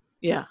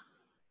 Yeah.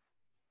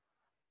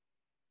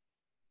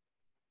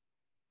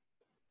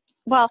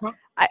 Well,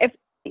 I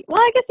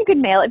guess you could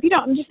mail it. If you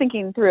don't, I'm just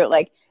thinking through it.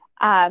 Like,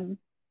 as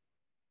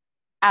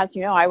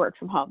you know, I work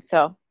from home,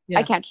 so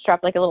I can't just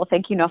drop like a little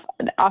thank you note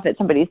off at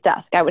somebody's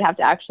desk. I would have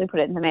to actually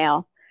put it in the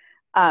mail.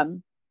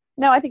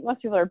 No, I think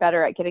most people are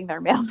better at getting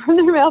their mail from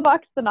their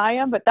mailbox than I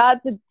am, but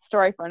that's a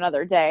story for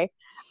another day.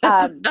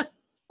 So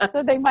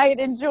they might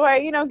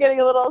enjoy,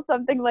 getting a little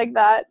something like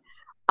that.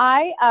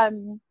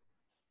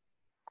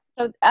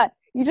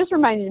 You just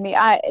reminded me.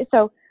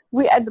 So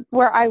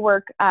where I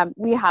work,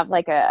 we have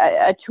like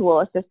a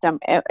tool, a system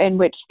in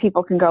which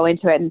people can go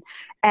into it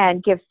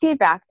and give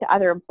feedback to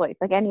other employees,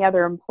 like any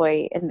other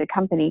employee in the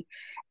company.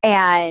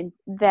 And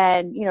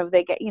then,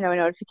 they get, a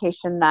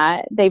notification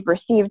that they've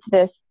received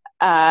this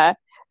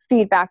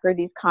feedback or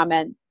these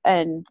comments.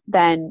 And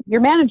then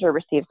your manager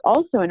receives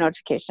also a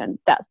notification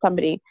that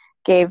somebody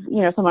gave,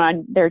 someone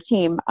on their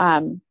team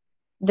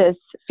this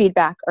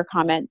feedback or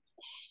comments.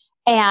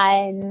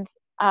 And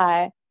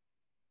I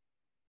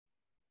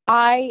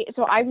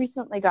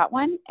recently got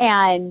one,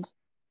 and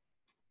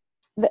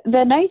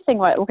the nice thing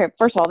was, okay,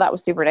 first of all, that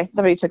was super nice.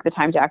 Somebody took the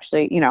time to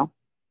actually,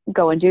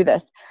 go and do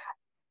this,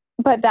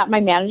 but that my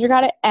manager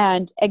got it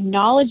and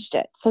acknowledged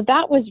it. So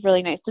that was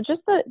really nice. So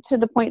just to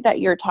the point that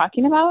you're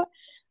talking about,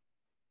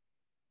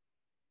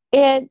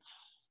 it's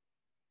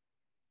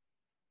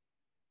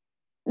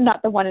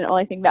not the one and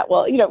only thing that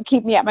will,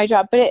 keep me at my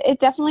job, but it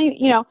definitely,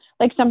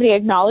 like somebody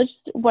acknowledged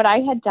what I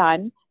had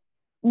done.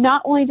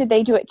 Not only did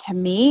they do it to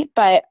me,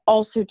 but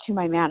also to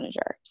my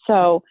manager.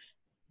 So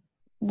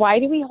why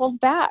do we hold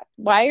back?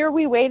 Why are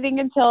we waiting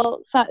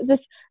until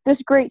this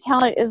great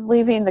talent is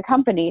leaving the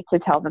company to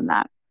tell them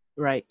that?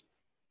 Right.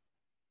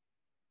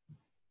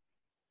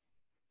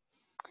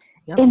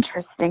 Yep.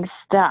 Interesting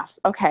stuff.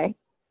 Okay.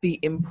 The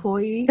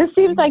employee. This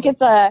seems like it's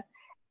the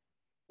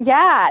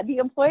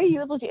employee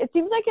eulogy. It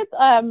seems like it's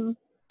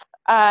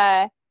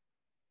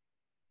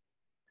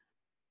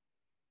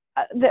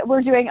that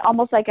we're doing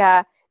almost like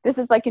this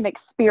is like an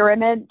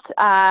experiment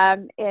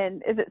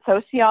is it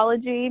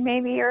sociology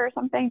maybe or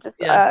something? Just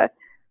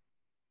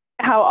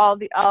how all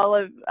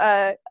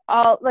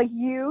like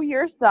you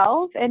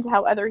yourself and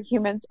how other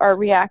humans are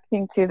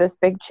reacting to this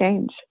big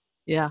change.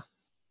 Yeah.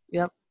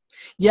 Yep.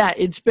 Yeah,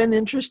 it's been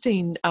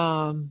interesting.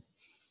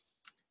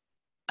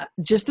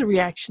 Just the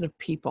reaction of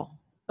people.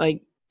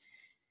 Like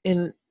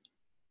in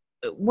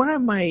a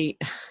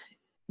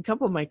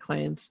couple of my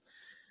clients,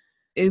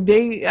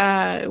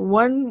 they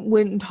one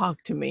went and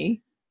talked to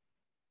me.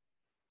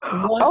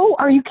 Oh,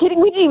 are you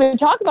kidding? We didn't even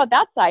talk about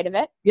that side of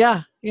it.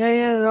 Yeah.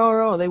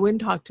 No, they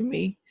wouldn't talk to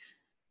me.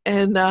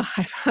 And I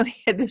finally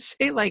had to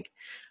say, like,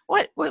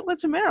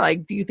 what's the matter?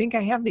 Like, do you think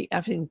I have the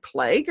effing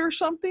plague or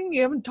something?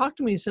 You haven't talked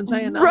to me since I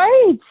announced.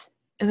 Right.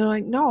 And they're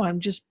like, no, I'm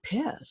just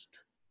pissed.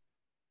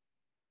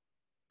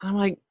 I'm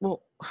like,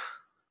 well.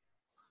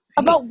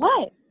 About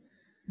what?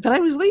 That I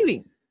was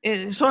leaving.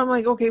 And so I'm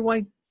like, okay, well,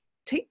 I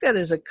take that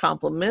as a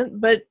compliment,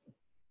 but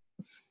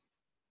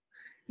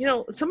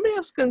somebody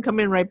else can come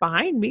in right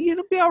behind me.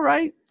 It'll be all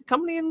right. The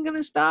company isn't going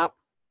to stop.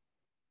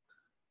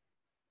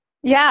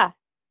 Yeah.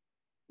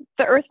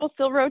 The earth will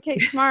still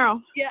rotate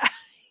tomorrow. Yeah.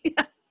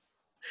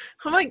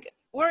 I'm like,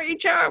 we're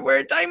HR. We're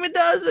a dime a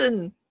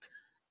dozen.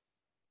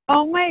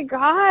 Oh my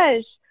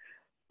gosh.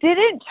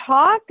 Didn't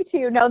talk to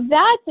you. Now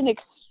that's an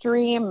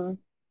extreme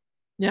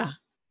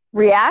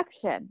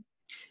reaction.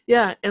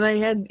 Yeah. And I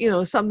had,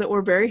 some that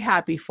were very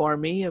happy for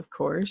me, of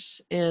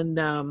course. And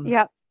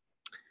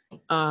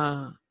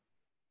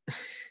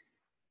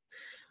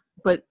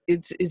but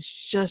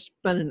it's just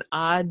been an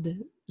odd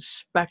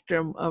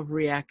spectrum of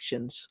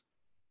reactions.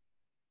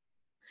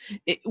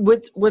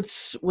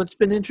 What's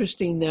been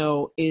interesting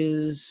though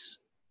is,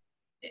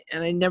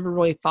 and I never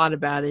really thought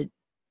about it,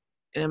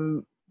 and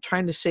I'm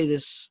trying to say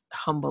this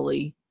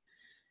humbly,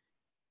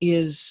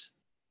 is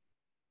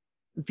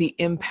the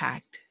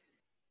impact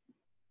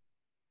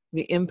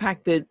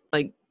that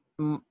like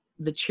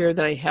the chair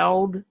that I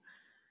held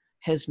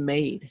has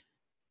made.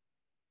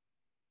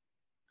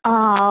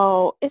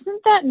 Oh,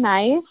 isn't that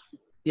nice?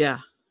 Yeah.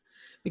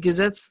 Because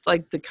that's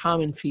like the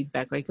common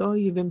feedback, like, oh,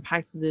 you've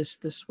impacted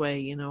this way,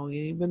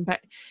 you've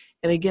impacted.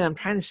 And again, I'm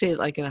trying to say it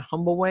like in a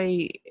humble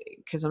way,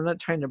 because I'm not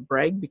trying to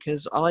brag,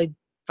 because all I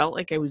felt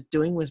like I was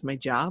doing was my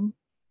job.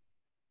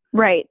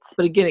 Right.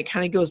 But again, it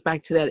kind of goes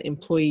back to that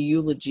employee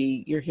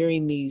eulogy. You're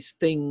hearing these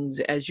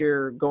things as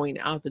you're going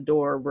out the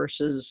door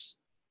versus,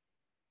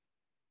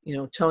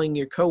 telling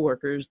your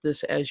coworkers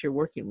this as you're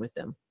working with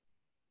them.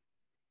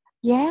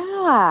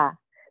 Yeah.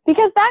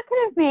 Because that could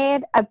have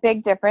made a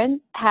big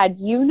difference had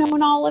you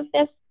known all of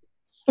this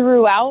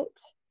throughout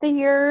the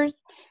years.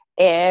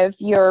 If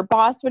your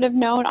boss would have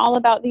known all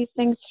about these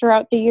things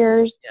throughout the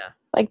years,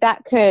 like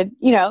that could,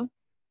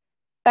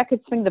 that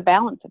could swing the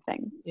balance of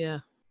things. Yeah.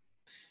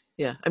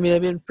 Yeah. I mean,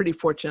 I've been pretty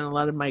fortunate. A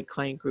lot of my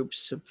client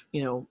groups have,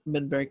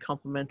 been very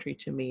complimentary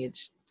to me.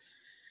 It's,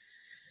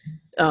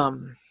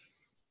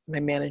 my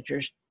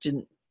managers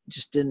didn't,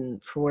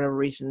 for whatever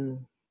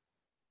reason,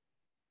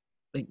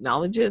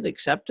 acknowledge it,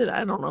 accept it.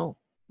 I don't know.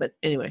 But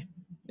anyway,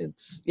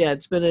 it's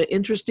been an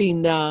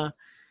interesting,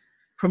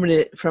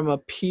 from a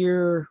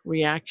peer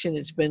reaction,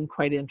 it's been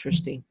quite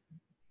interesting.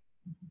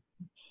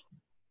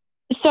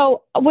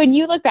 So when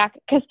you look back,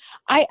 because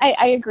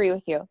I agree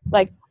with you,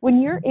 like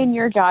when you're in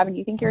your job and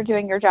you think you're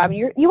doing your job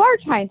and you are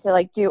trying to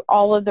like do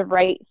all of the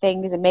right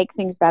things and make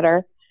things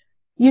better,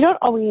 you don't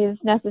always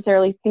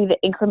necessarily see the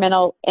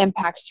incremental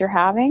impacts you're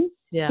having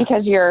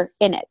because you're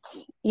in it,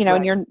 right.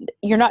 And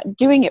you're not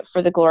doing it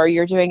for the glory,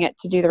 you're doing it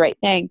to do the right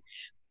thing.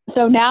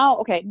 So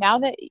now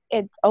that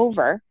it's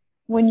over,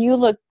 when you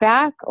look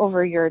back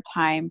over your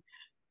time,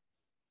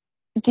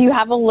 do you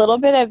have a little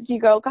bit of, do you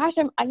go, gosh,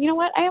 you know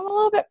what? I am a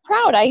little bit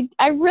proud.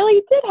 I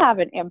really did have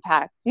an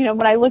impact, you know,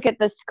 when I look at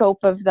the scope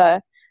of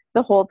the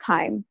whole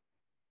time.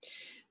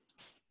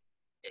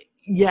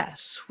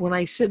 Yes. When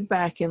I sit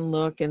back and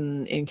look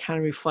and kind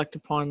of reflect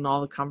upon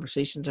all the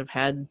conversations I've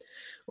had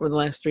over the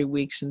last 3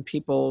 weeks, and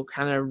people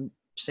kind of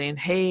saying,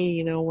 hey,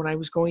 you know, when I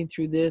was going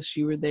through this,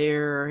 you were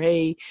there, or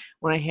hey,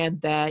 when I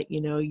had that,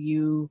 you know,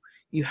 you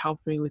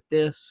helped me with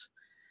this.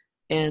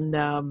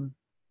 And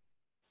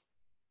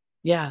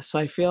yeah, so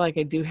I feel like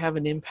I do have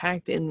an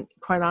impact. And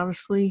quite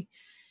honestly,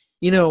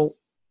 you know,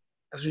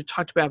 as we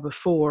talked about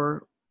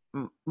before,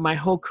 my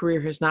whole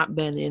career has not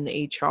been in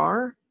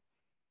HR.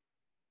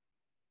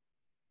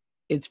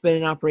 It's been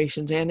in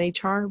operations and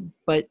HR,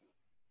 but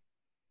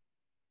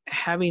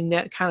having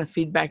that kind of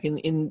feedback and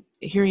in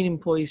hearing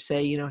employees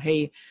say, you know,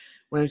 hey,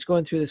 when I was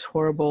going through this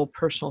horrible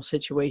personal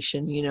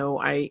situation, you know,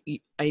 I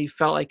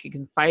felt like I could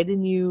confide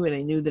in you, and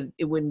I knew that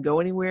it wouldn't go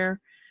anywhere.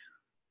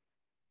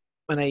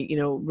 And I, you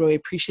know, really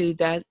appreciated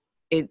that.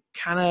 It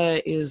kind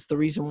of is the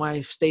reason why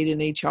I've stayed in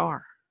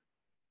HR,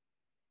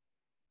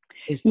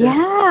 is to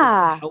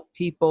help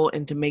people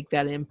and to make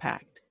that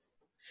impact.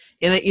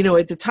 And, you know,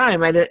 at the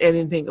time, I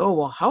didn't think, oh,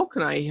 well, how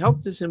can I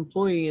help this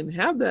employee and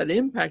have that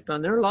impact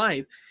on their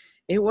life?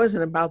 It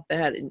wasn't about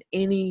that in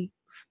any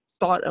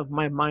thought of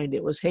my mind.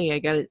 It was, hey, I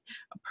got a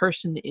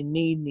person in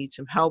need, needs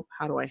some help.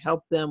 How do I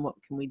help them? What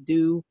can we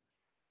do?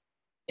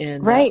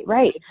 And right.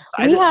 I just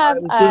thought I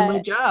was doing my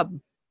job.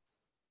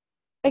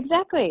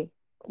 Exactly.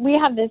 We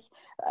have this,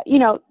 you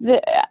know,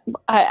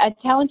 a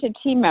talented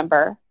team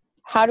member.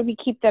 How do we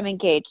keep them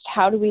engaged?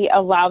 How do we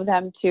allow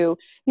them to,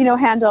 you know,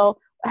 handle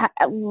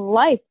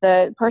life,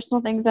 the personal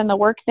things and the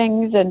work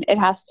things, and it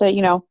has to,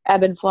 you know,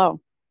 ebb and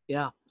flow.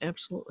 Yeah,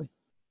 absolutely.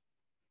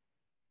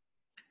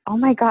 Oh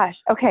my gosh.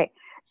 Okay.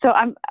 So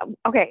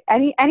okay.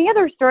 Any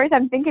other stories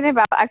I'm thinking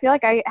about? I feel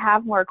like I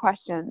have more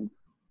questions.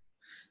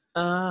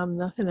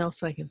 Nothing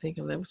else I can think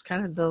of. That was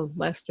kind of the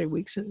last 3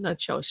 weeks in a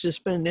nutshell. It's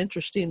just been an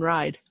interesting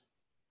ride.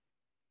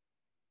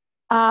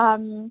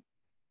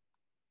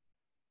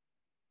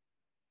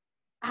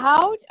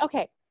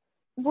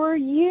 Were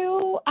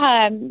you,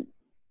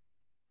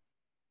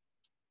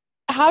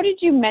 how did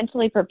you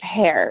mentally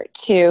prepare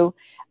to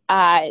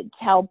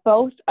tell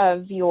both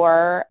of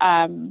your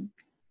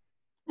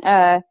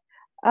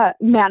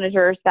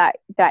managers that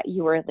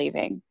you were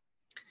leaving?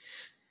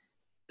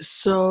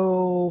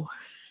 So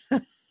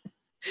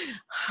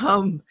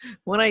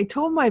when I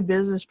told my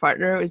business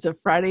partner, it was a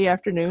Friday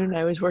afternoon,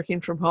 I was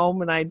working from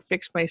home, and I'd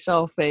fixed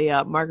myself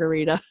a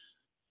margarita.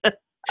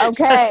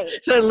 Okay.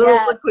 So a little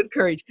liquid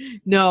courage.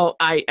 No,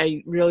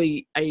 I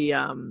really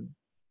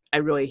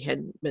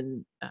hadn't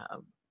been,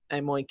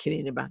 I'm only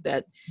kidding about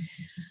that.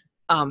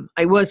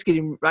 I was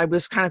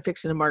kind of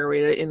fixing a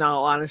margarita, in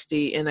all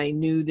honesty, and I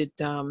knew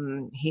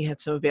that he had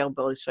some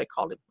availability, so I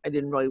called him. I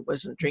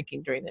wasn't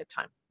drinking during that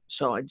time,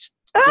 so I just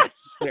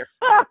there.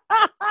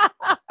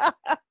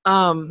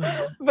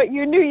 But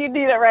you knew you'd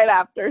need it right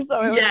after,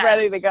 so it was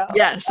ready to go.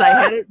 Yes, I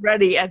had it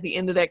ready at the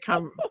end of that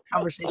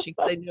conversation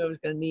because I knew I was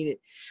going to need it.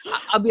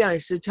 I'll be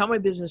honest, to tell my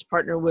business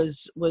partner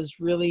was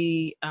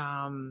really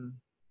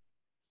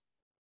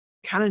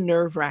kind of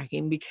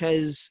nerve-wracking,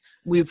 because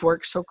we've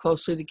worked so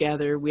closely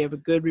together. We have a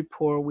good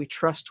rapport. We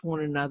trust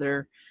one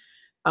another.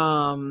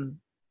 And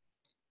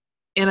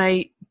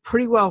I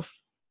pretty well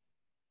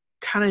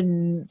kind of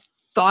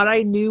thought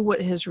I knew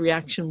what his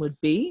reaction would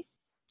be.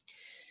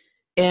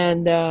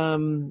 And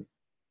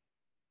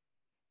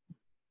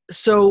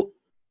so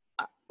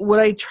what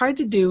I tried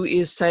to do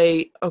is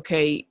say,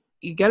 okay,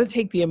 you got to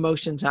take the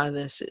emotions out of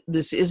this.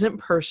 This isn't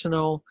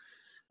personal.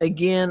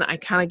 Again, I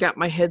kind of got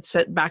my head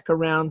set back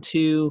around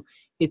to,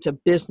 it's a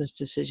business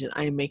decision.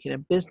 I am making a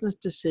business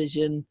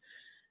decision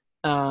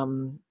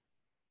for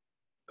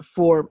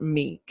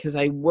me, because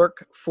I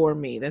work for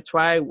me. That's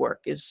why I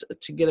work, is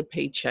to get a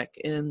paycheck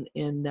and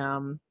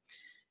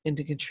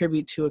to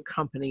contribute to a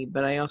company.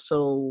 But I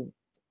also,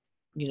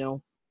 you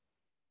know,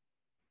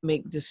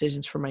 make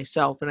decisions for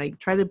myself. And I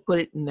try to put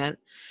it in that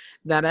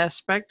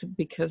aspect,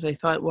 because I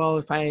thought, well,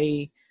 if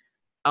I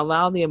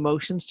allow the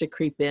emotions to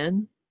creep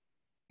in,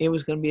 it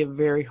was going to be a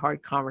very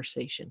hard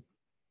conversation.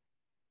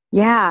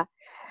 Yeah.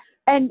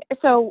 And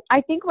so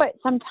I think what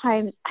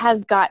sometimes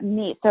has gotten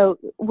me, so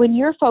when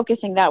you're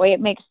focusing that way, it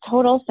makes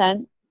total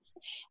sense.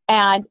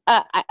 And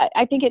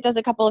I think it does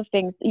a couple of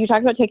things. You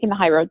talked about taking the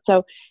high road.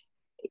 So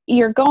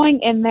you're going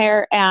in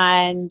there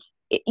and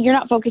you're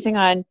not focusing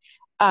on,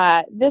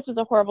 this was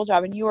a horrible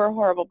job and you were a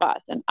horrible boss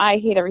and I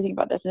hate everything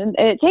about this. And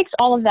it takes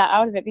all of that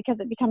out of it, because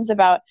it becomes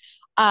about,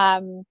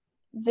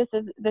 this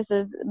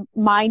is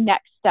my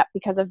next step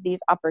because of these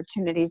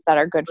opportunities that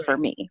are good for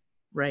me.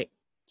 Right.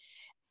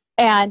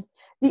 And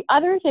the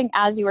other thing,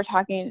 as you were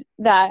talking,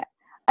 that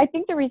I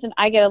think the reason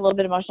I get a little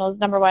bit emotional is,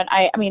 number one,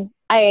 I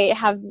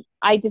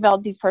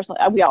developed these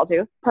we all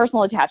do,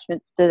 personal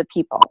attachments to the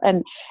people.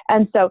 And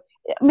so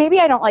maybe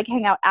I don't like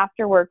hang out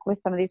after work with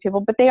some of these people,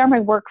 but they are my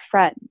work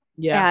friends.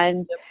 Yeah.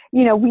 And,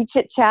 you know, we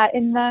chit chat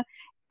in the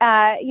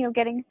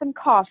getting some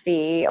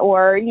coffee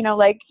or,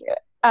 like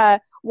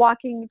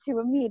walking to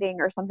a meeting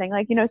or something,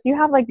 like, so you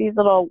have like these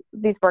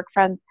work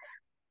friends.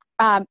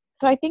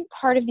 So I think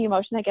part of the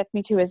emotion that gets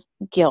me too is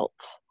guilt.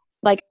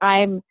 Like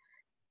I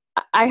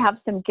have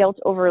some guilt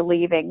over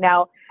leaving.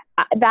 Now,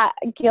 that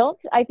guilt,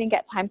 I think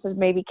at times has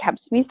maybe kept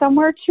me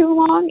somewhere too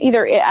long,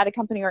 either at a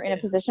company or in a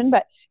position.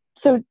 But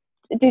so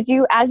did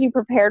you, as you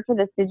prepared for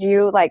this, did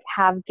you like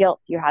have guilt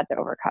you had to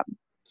overcome?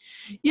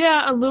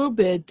 Yeah, a little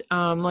bit.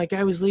 Like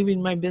I was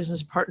leaving my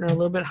business partner a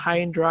little bit high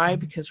and dry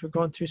because we're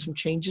going through some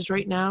changes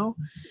right now.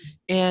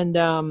 And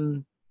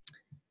I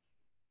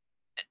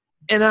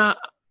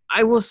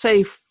will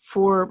say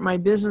for my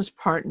business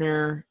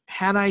partner,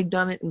 had I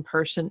done it in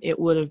person, it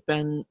would have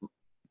been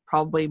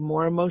probably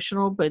more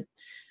emotional, but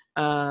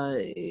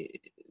it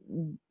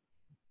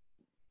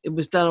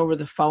was done over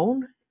the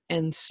phone.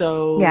 And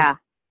so, yeah.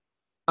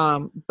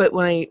 But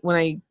when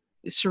I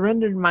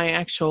surrendered my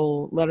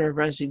actual letter of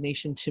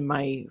resignation to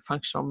my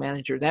functional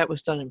manager, that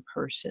was done in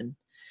person.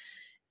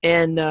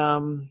 And,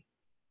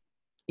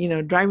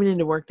 driving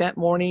into work that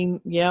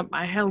morning, yep,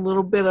 I had a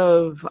little bit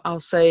of, I'll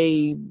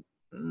say,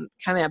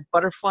 kind of that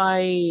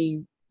butterfly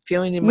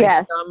feeling in my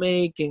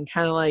stomach, and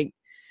kind of like,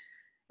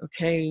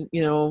 okay,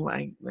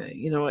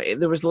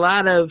 there was a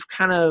lot of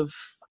kind of,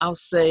 I'll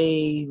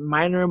say,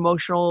 minor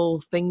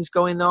emotional things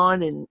going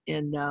on.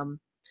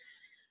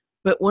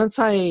 But once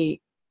I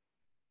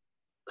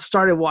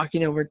started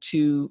walking over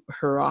to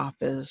her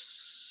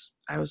office,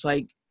 I was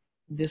like,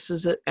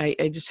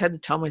 I just had to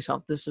tell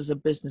myself, this is a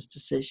business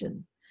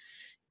decision.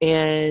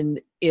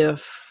 And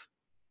if,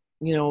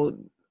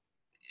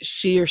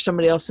 she or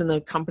somebody else in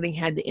the company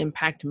had to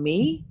impact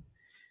me,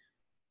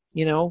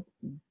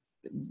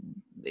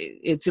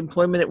 it's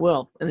employment at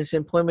will, and it's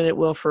employment at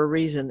will for a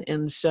reason.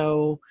 And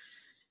so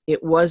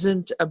it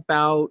wasn't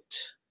about,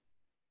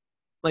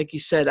 like you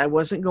said, I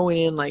wasn't going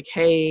in like,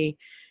 hey,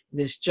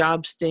 this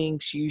job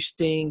stinks, you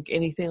stink,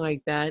 anything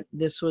like that.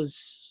 This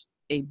was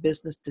a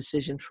business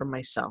decision for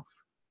myself.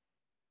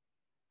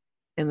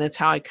 And that's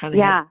how I kind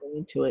of had to go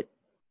into it.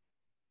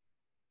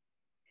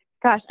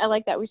 Gosh, I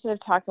like that. We should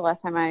have talked the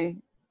last time I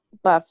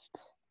left.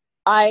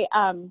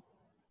 I'm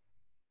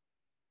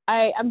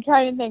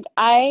trying to think.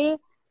 I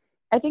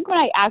think when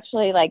I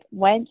actually like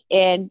went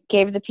in,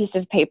 gave the piece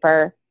of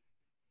paper,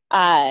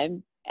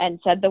 and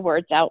said the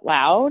words out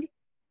loud,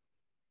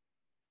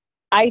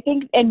 I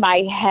think in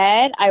my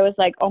head, I was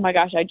like, oh my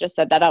gosh, I just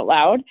said that out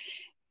loud,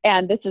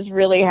 and this is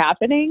really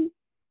happening.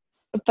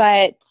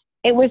 But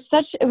it was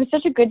such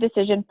a good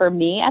decision for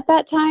me at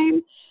that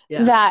time,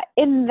 that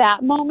in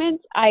that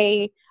moment,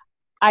 I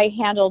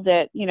handled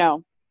it,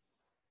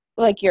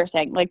 like you're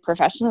saying, like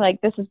professionally.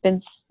 Like, this has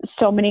been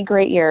so many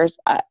great years.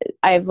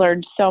 I've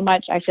learned so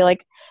much. I feel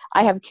like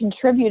I have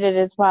contributed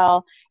as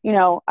well,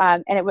 and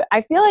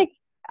I feel like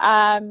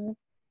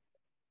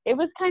it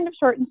was kind of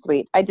short and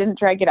sweet. I didn't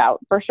drag it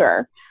out, for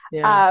sure.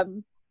 Yeah.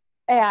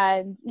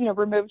 And,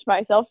 removed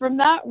myself from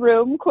that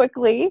room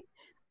quickly.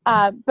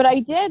 But I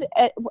did,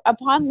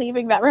 upon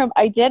leaving that room,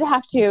 I did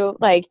have to,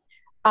 like,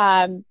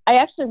 I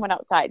actually went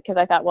outside because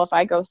I thought, well, if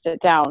I go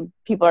sit down,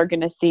 people are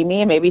going to see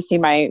me and maybe see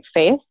my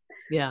face.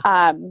 Yeah.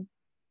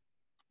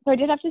 So I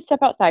did have to step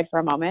outside for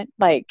a moment.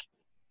 Like,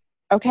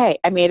 okay,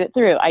 I made it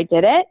through. I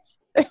did it.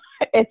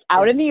 It's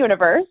out in the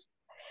universe.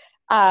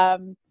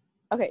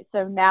 Okay,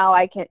 so now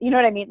I can, you know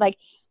what I mean? Like,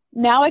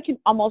 now I can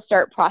almost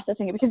start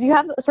processing it, because you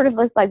have sort of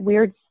this like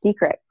weird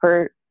secret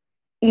for,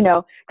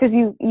 because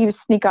you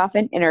sneak off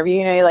an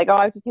interview, you're like, oh,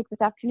 I have to take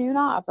this afternoon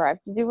off, or I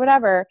have to do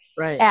whatever.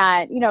 Right.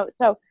 And,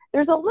 so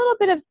there's a little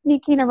bit of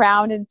sneaking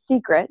around in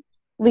secret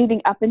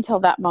leading up until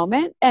that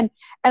moment, and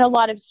a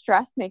lot of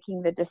stress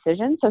making the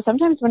decision. So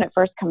sometimes when it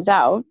first comes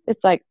out,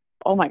 it's like,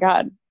 oh my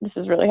God, this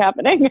is really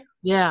happening.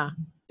 Yeah.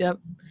 Yep.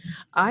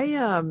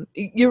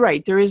 You're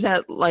right. There is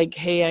that, like,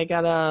 hey, I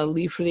gotta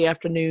leave for the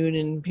afternoon,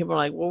 and people are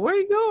like, well, where are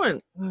you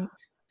going?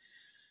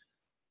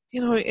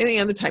 Any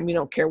other time you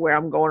don't care where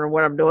I'm going or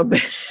what I'm doing,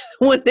 but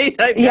one day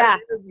I've got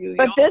an interview.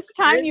 But this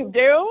time you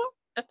do?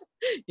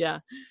 Yeah.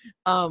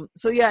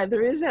 So yeah,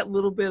 there is that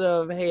little bit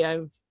of, hey,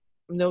 I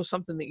know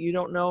something that you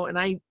don't know. And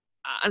I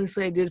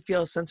honestly did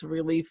feel a sense of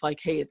relief, like,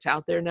 hey, it's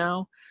out there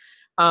now.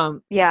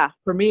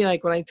 For me,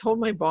 like when I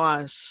told my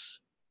boss,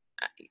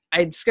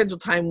 I'd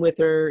scheduled time with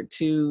her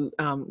to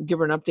give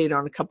her an update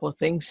on a couple of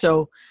things.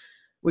 So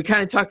we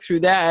kind of talked through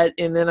that,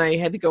 and then I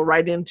had to go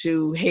right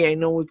into, hey, I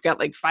know we've got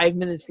like 5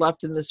 minutes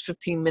left in this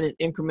 15-minute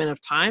increment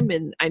of time,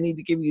 and I need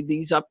to give you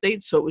these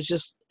updates. So it was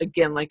just,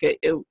 again, like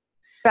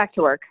back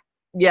to work.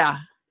 Yeah.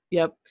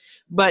 Yep.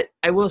 But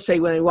I will say,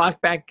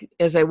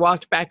 as I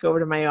walked back over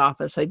to my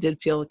office, I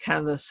did feel kind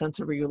of a sense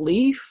of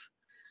relief,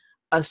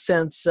 a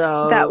sense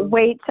of that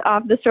weight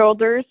off the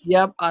shoulders.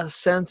 Yep. A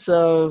sense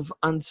of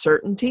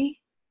uncertainty.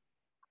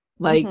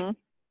 Like,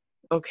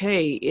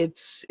 okay,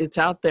 it's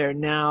out there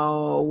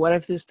now. What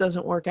if this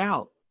doesn't work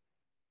out?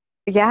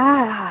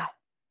 Yeah.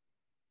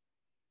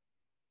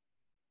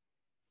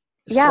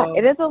 Yeah,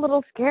 it is a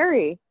little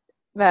scary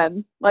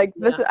then. Like,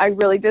 I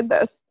really did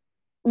this.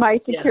 My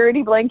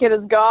security blanket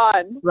is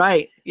gone.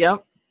 Right.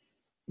 Yep.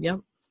 Yep.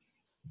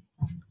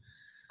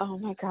 Oh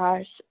my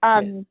gosh.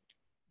 Yeah.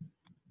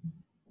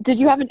 Did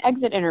you have an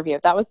exit interview?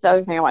 That was the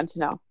other thing I wanted to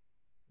know.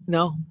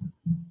 No,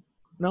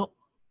 no.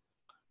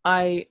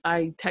 I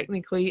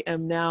technically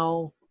am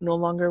now no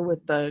longer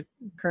with the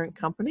current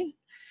company,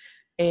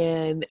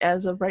 and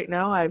as of right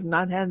now, I've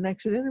not had an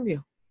exit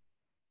interview.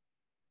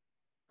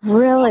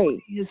 Really?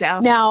 Nobody has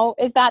asked Now,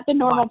 is that the why.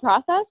 normal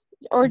process,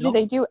 or do No,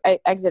 they do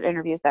exit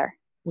interviews there?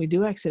 we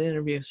do exit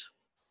interviews.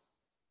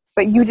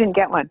 But you didn't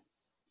get one.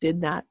 Did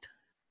not.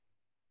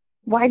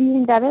 Why do you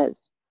think that is?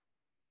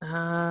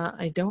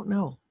 I don't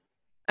know.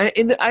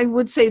 I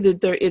would say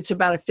that it's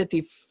about a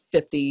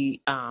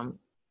 50-50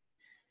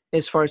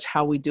 as far as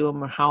how we do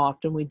them or how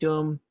often we do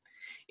them.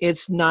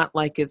 It's not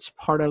like it's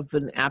part of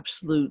an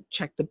absolute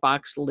check the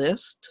box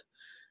list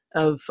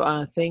of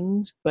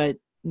things, but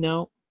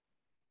no,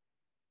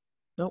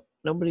 nope,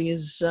 nobody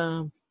has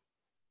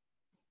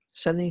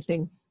said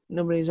anything.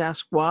 Nobody's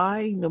asked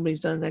why. Nobody's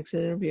done an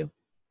exit interview.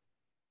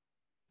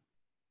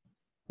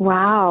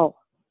 Wow.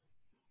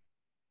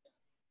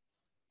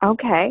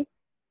 Okay.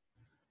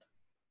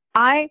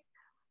 I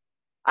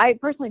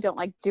personally don't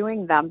like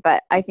doing them,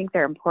 but I think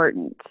they're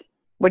important.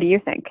 What do you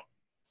think?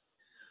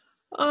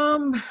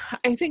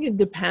 I think it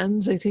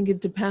depends. I think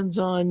it depends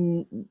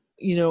on,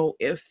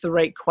 if the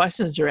right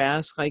questions are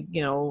asked, like,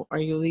 are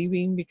you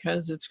leaving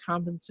because it's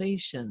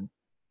compensation?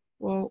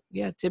 Well,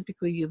 yeah,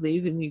 typically you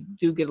leave and you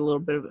do get a little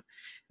bit of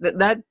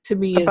that to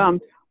me A is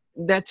bump.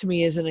 that to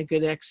me isn't a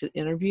good exit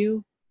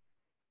interview.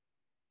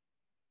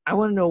 I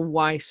want to know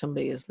why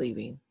somebody is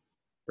leaving,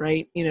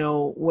 right?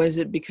 Was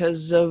it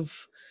because of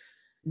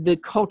the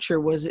culture?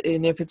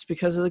 And if it's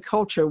because of the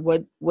culture,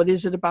 what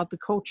is it about the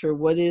culture?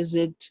 What is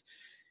it?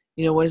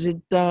 Was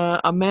it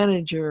a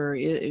manager?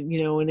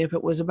 And if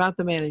it was about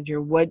the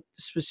manager, what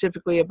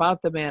specifically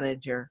about the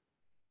manager?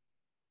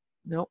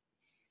 Nope.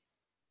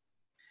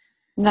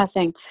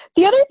 Nothing.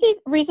 The other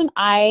reason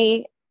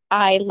I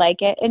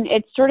like it, and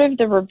it's sort of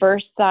the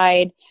reverse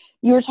side.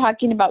 You were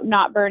talking about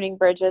not burning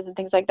bridges and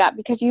things like that,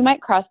 because you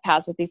might cross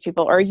paths with these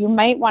people, or you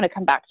might want to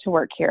come back to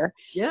work here.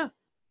 Yeah.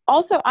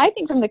 Also, I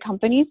think from the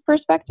company's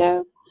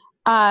perspective,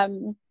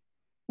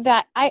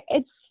 that I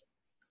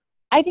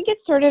think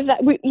it's sort of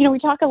that we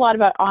talk a lot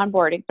about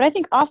onboarding, but I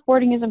think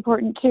offboarding is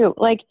important too.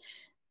 Like,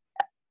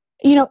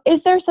 is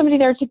there somebody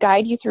there to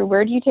guide you through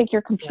where do you take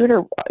your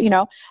computer,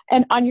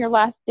 and on your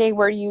last day,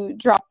 where do you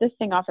drop this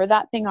thing off or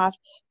that thing off?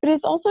 But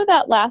it's also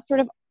that last sort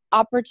of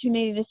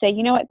opportunity to say,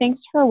 you know what,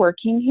 thanks for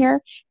working here.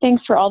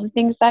 Thanks for all the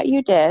things that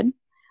you did.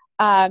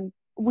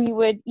 We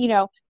would,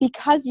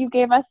 because you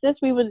gave us this,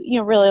 we would,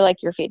 really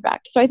like your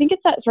feedback. So I think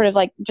it's that sort of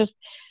like just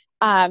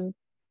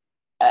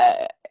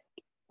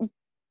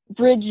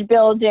bridge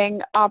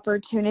building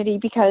opportunity,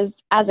 because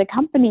as a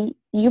company,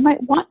 you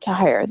might want to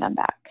hire them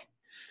back.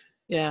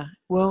 Yeah.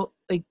 Well,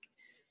 like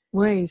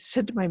when I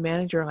said to my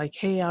manager, like,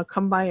 hey, I'll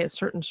come by at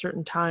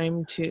certain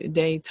time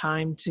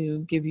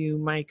to give you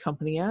my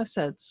company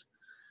assets.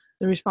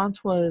 The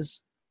response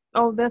was,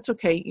 oh, that's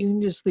okay. You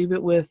can just leave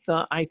it with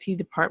the IT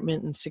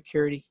department and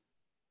security.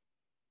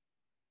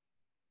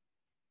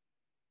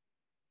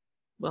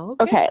 Well,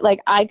 Okay, like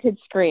I could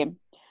scream.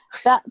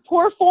 That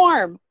poor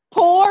form.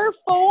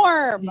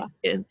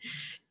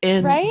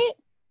 And right?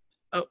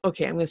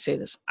 Okay, I'm going to say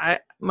this.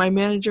 My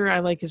manager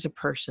I like as a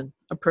person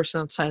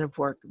outside of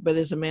work, but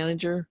as a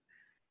manager,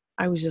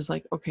 I was just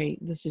like, okay,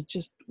 this is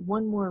just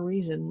one more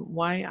reason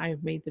why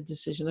I've made the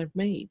decision I've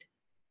made.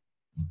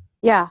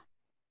 Yeah.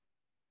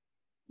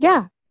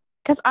 Yeah.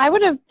 Because I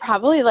would have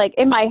probably, like,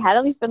 in my head,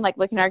 at least been like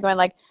looking at her going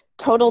like,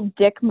 total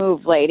dick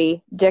move,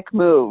 lady. Dick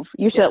move.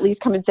 You should at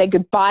least come and say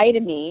goodbye to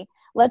me.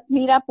 Let's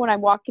meet up when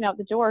I'm walking out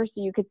the door so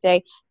you could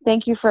say,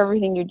 thank you for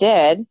everything you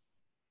did.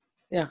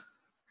 Yeah.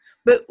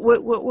 But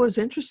what was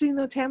interesting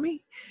though,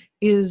 Tammy,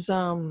 is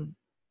I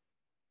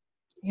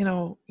don't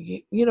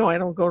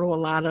go to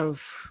a lot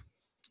of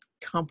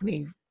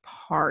company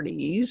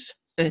parties.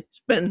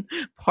 It's been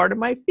part of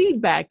my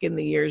feedback in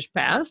the years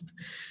past.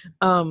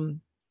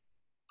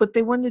 But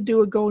they wanted to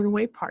do a going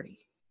away party.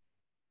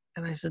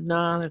 And I said,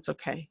 no, that's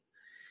okay.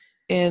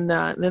 And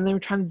then they were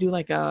trying to do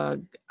like a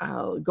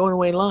going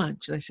away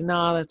lunch. And I said,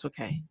 no, that's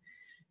okay.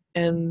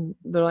 And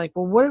they're like,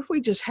 well, what if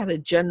we just had a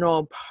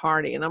general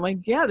party? And I'm like,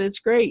 yeah, that's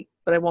great,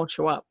 but I won't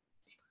show up.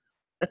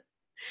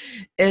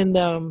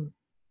 And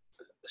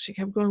she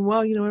kept going,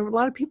 well, a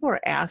lot of people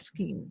are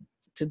asking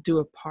to do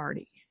a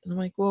party. And I'm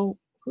like, well,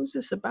 who's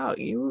this about?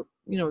 You,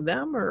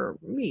 them or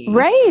me?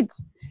 Right.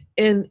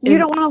 And you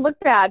don't want to look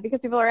bad because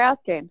people are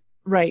asking.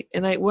 Right.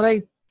 And what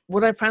I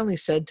finally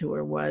said to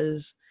her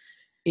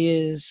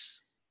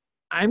is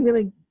I'm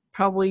going to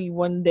probably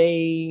one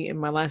day in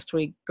my last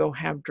week go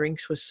have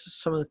drinks with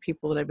some of the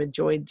people that I've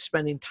enjoyed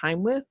spending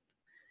time with.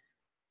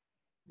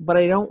 But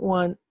I don't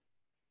want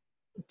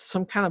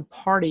some kind of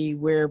party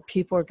where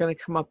people are going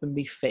to come up and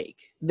be fake,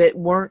 that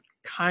weren't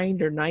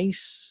kind or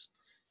nice,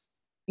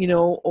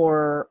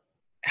 or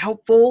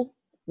helpful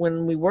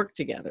when we work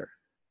together.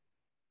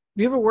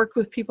 Have you ever worked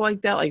with people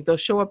like that? Like they'll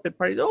show up at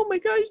parties. Oh my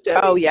gosh,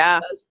 Debbie, oh yeah,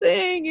 best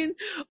thing, and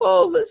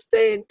let's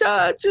stay in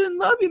touch and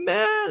love you,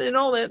 man, and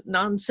all that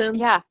nonsense.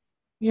 Yeah,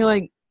 you're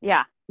like,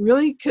 yeah,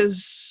 Really?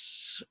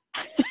 Because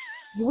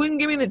you wouldn't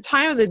give me the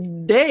time of the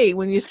day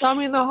when you saw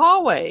me in the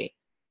hallway.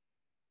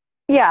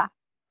 Yeah.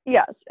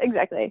 Yes,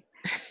 exactly.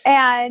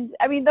 And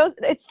I mean,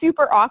 it's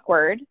super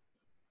awkward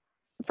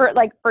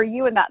for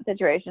you in that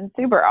situation,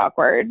 super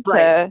awkward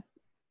Right.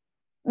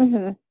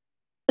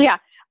 Yeah.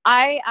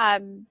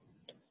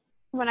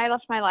 When I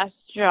left my last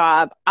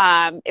job,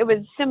 it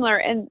was similar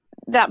in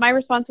that my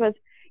response was,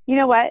 you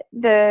know what,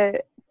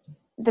 the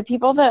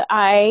people that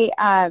I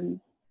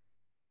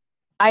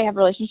have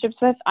relationships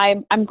with,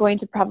 I'm going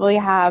to probably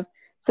have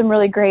some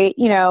really great,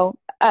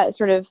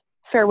 sort of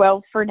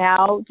farewell for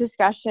now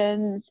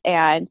discussions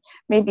and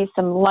maybe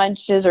some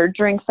lunches or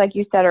drinks, like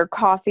you said, or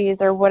coffees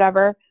or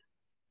whatever.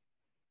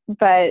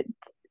 But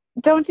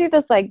don't do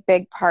this like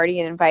big party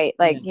and invite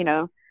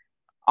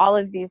all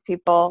of these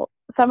people,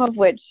 some of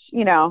which,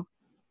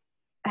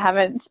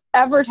 haven't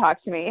ever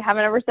talked to me,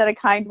 haven't ever said a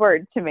kind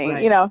word to me,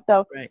 Right.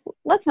 So Right.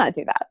 let's not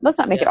do that. Let's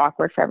not make it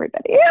awkward for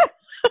everybody.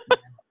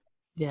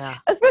 Yeah.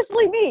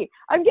 Especially me.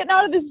 I'm getting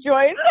out of this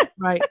joint.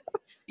 Right.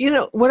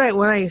 What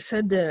I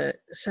said to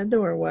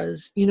her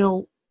was,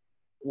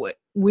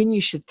 when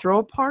you should throw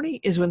a party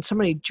is when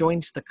somebody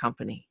joins the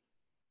company.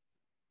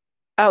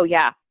 Oh,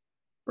 yeah.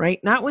 Right?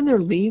 Not when they're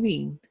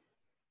leaving.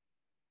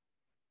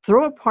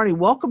 Throw a party,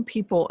 welcome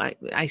people.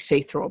 I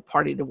say throw a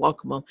party to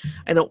welcome them.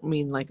 I don't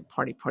mean like a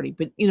party,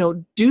 but,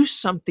 do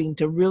something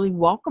to really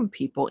welcome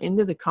people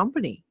into the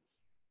company.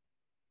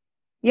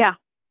 Yeah.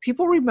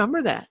 People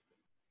remember that.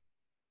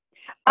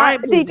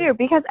 They do,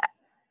 because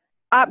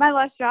at my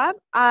last job,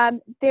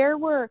 there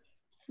were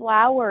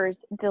flowers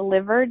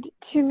delivered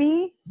to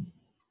me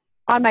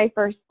on my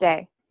first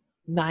day.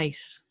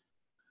 Nice.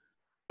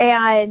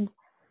 And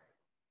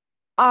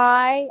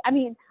I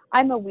mean,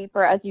 I'm a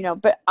weeper, as you know,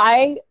 but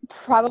I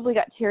probably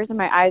got tears in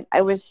my eyes.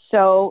 I was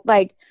so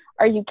like,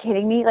 are you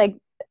kidding me? Like,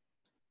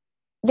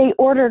 they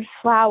ordered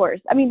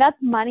flowers. I mean, that's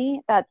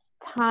money, that's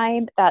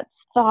time, that's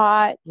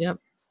thought. Yep.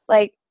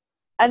 Like,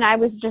 and I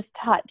was just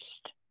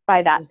touched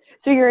by that.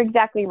 So you're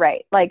exactly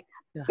right. Like,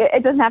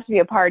 it doesn't have to be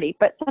a party,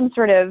 but some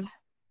sort of,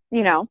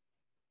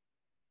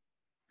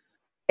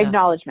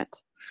 acknowledgement,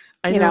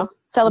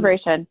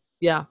 celebration.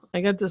 Yeah. I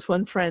got this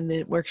one friend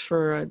that works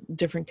for a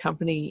different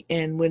company,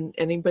 and when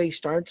anybody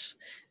starts,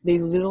 they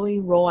literally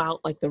roll out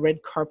like the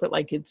red carpet,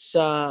 like it's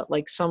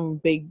like some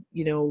big,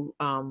 what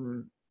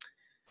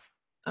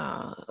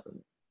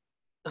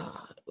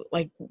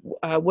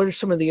are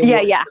some of the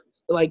awards? Yeah.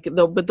 Like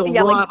they'll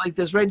roll out like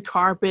this red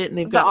carpet, and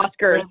they've got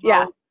the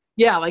Oscars.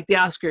 Yeah, like the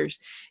Oscars,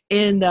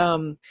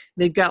 and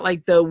they've got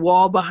like the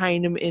wall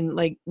behind them, and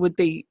like what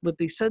they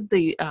said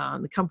the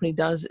company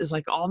does is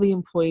like all the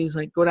employees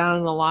like go down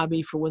in the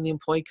lobby for when the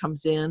employee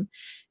comes in,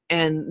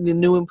 and the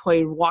new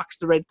employee walks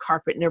the red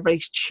carpet, and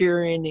everybody's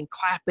cheering and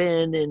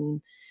clapping,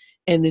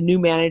 and the new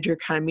manager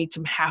kind of meets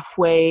them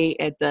halfway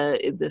at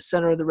the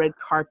center of the red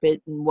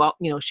carpet,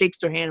 and shakes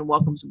their hand and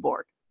welcomes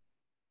aboard.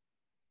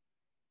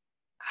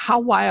 How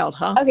wild,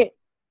 huh? Okay,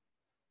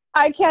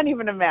 I can't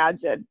even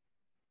imagine.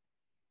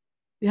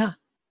 Yeah.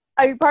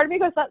 I mean, part of me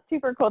goes, that's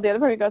super cool. The other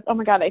part of me goes, oh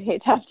my God, I'd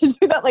hate to have to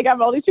do that. Like, I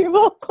have all these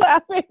people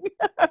clapping.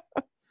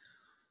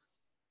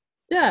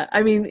 Yeah,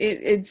 I mean,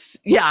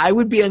 I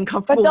would be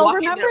uncomfortable. But they'll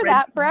remember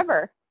that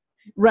forever.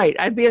 Right.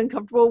 I'd be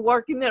uncomfortable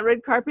walking that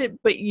red carpet,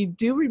 but you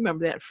do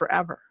remember that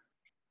forever.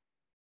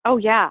 Oh,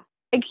 yeah.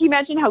 And can you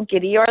imagine how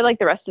giddy you are like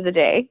the rest of the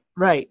day?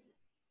 Right.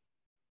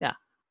 Yeah.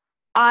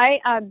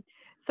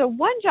 So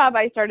one job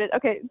I started,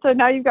 okay, so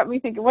now you've got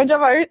me thinking. One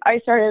job I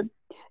started,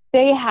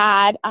 they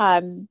had, I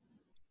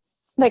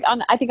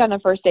think on the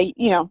first day,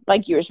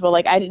 like usual,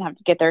 like I didn't have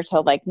to get there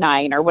till like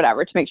 9 or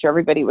whatever to make sure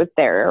everybody was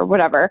there or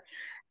whatever.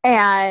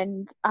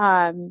 And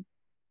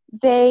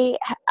they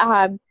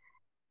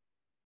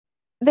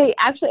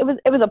actually,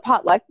 it was a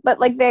potluck, but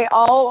like they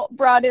all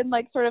brought in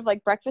like sort of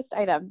like breakfast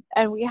items,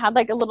 and we had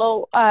like a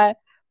little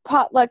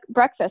potluck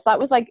breakfast. That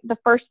was like the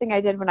first thing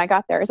I did when I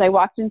got there, is I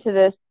walked into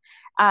this,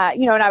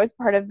 and I was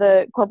part of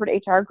the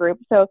corporate HR group,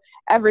 so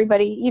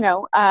everybody,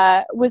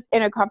 was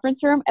in a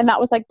conference room, and that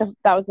was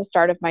the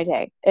start of my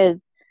day.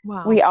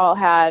 Wow. We all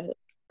had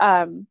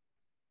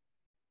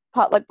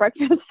potluck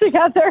breakfast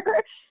together,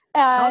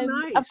 and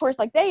nice. Of course,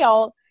 like they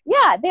all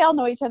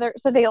know each other,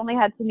 so they only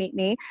had to meet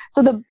me.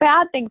 So the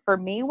bad thing for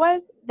me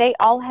was they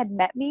all had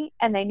met me,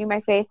 and they knew my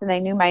face, and they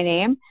knew my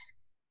name,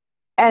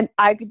 and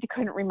I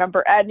couldn't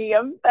remember any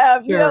of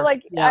them. Sure.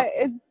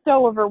 It's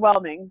so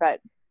overwhelming,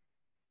 but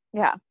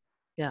yeah.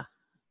 Yeah.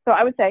 So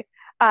I would say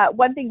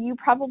one thing you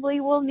probably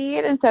will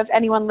need, and so if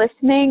anyone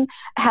listening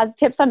has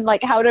tips on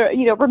like how to,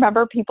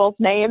 remember people's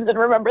names and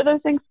remember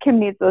those things, Kim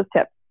needs those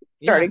tips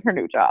starting her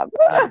new job.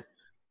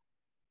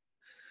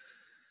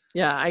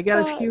 Yeah, I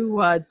got a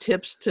few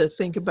tips to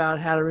think about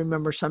how to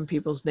remember some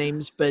people's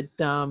names, but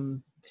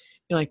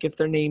like if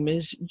their name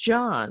is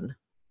John,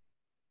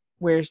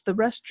 where's the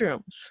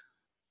restrooms?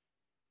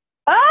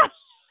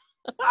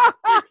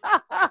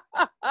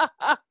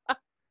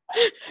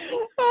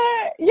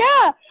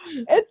 Yeah,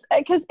 it's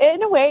because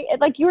in a way,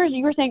 like you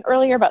were saying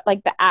earlier about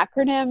like the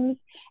acronyms,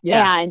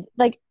 and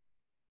like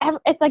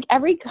it's like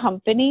every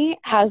company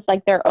has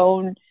like their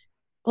own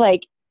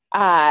like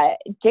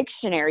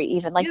dictionary,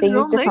 even like they their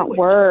use own different language.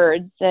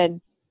 words,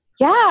 and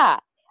yeah,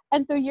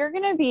 and so you're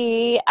gonna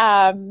be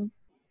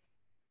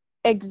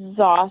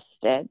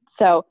exhausted.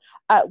 So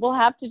we'll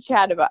have to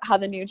chat about how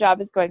the new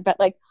job is going, but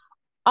like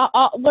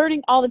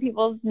learning all the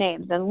people's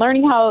names and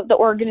learning how the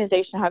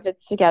organization how it fits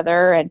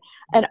together, and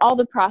all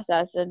the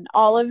process and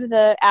all of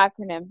the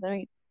acronyms. I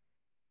mean,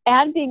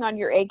 and being on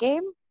your A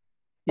game,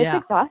 it's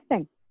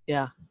exhausting.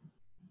 Yeah.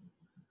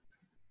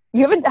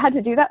 You haven't had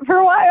to do that for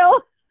a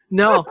while.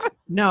 No.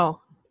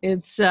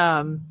 It's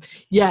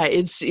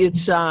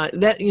it's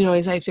that, you know,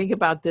 as I think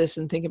about this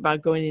and think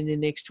about going into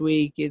next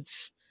week,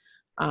 it's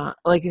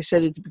like I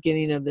said at the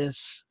beginning of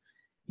this,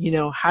 you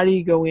know, how do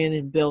you go in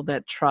and build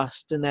that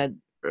trust and that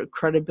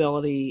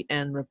credibility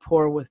and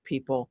rapport with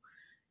people?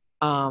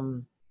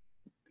 You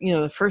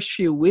know, the first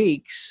few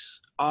weeks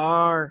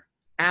are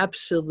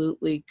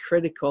absolutely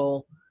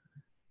critical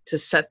to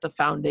set the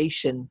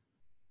foundation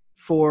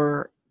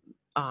for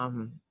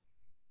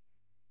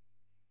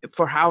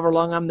however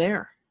long I'm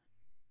there.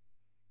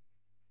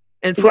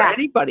 And for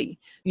anybody,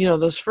 you know,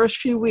 those first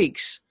few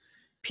weeks,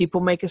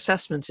 people make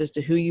assessments as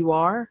to who you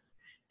are,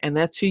 and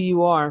that's who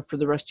you are for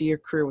the rest of your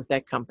career with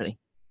that company.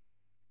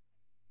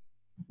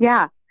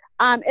 Yeah.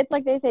 It's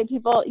like they say,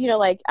 people, you know,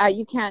 like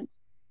you can't,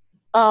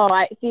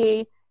 I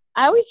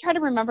always try to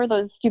remember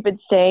those stupid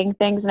saying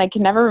things and I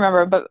can never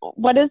remember, but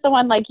what is the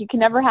one, like, you can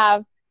never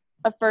have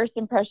a first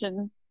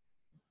impression.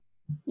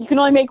 You can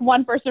only make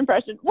one first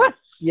impression. What?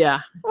 Yeah.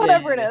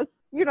 Whatever it is.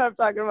 You know what I'm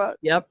talking about.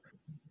 Yep.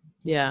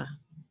 Yeah.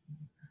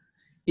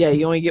 Yeah.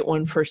 You only get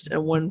one first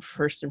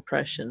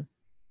impression.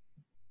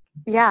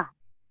 Yeah.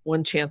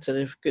 One chance at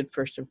a good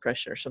first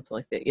impression or something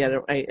like that. Yeah.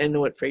 I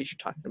know what phrase you're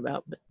talking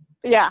about, but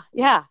yeah.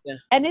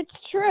 And it's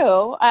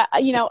true.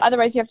 You know,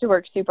 otherwise you have to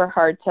work super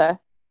hard to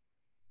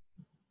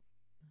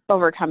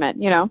overcome it,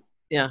 you know?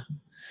 Yeah.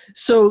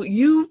 So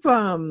you've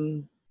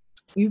been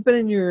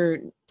in your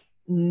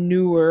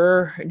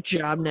newer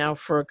job now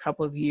for a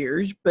couple of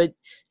years, but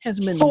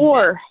hasn't been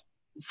 4.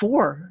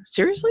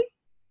 Seriously?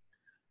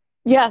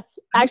 Yes,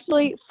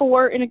 actually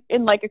 4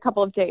 in like a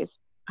couple of days.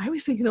 I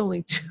was thinking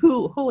only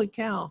 2. Holy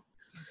cow!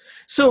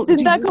 So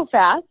didn't that go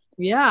fast?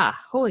 Yeah,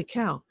 holy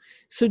cow!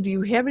 So do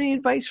you have any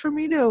advice for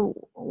me to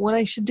what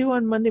I should do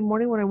on Monday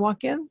morning when I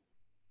walk in?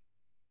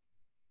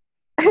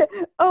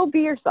 Oh, be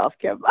yourself,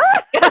 Kim.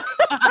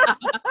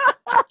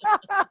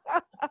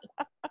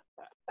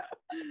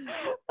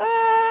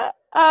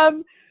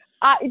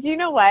 Do you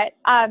know what?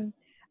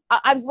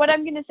 What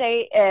I'm going to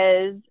say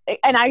is,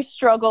 and I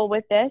struggle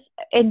with this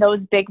in those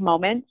big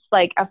moments,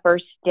 like a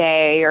first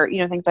day or, you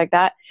know, things like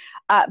that.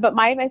 But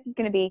my advice is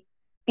going to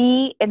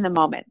be in the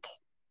moment.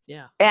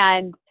 Yeah.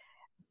 And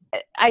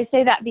I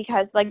say that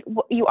because, like,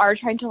 you are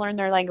trying to learn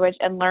their language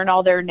and learn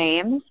all their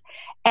names.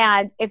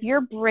 And if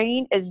your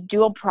brain is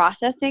dual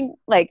processing,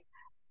 like,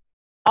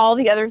 all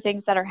the other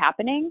things that are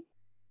happening,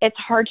 it's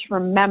hard to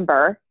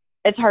remember.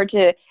 It's hard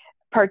to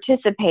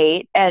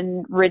participate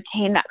and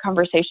retain that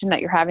conversation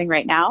that you're having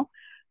right now.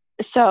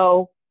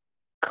 So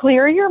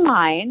clear your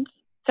mind.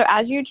 So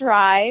as you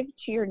drive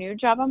to your new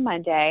job on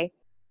Monday,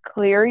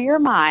 clear your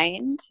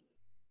mind,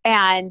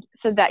 and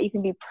so that you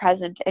can be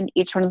present in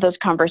each one of those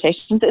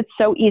conversations. It's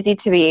so easy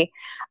to be,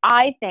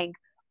 I think,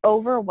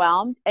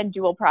 overwhelmed and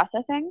dual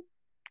processing.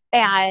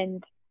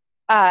 And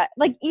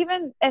like,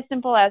 even as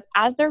simple as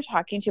they're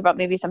talking to you about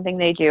maybe something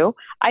they do,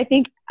 I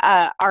think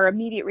our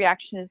immediate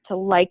reaction is to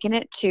liken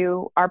it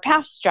to our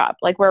past job,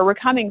 like where we're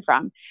coming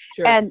from.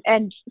 Sure.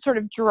 and sort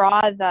of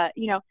draw the,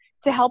 you know,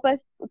 to help us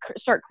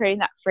start creating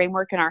that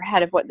framework in our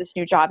head of what this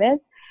new job is.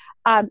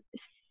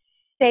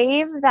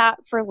 Save that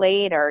for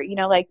later, you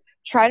know, like,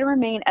 try to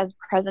remain as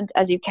present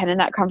as you can in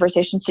that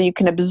conversation so you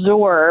can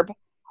absorb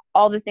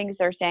all the things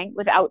they're saying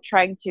without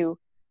trying to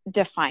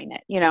define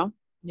it, you know?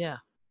 Yeah.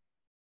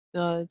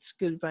 No, that's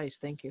good advice.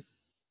 Thank you.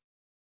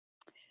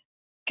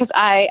 Because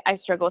I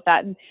struggle with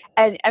that.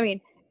 And I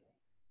mean,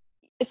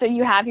 so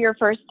you have your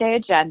first day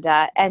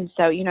agenda. And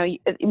so, you know,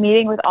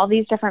 meeting with all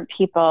these different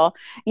people,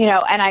 you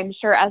know, and I'm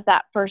sure as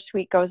that first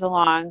week goes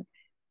along,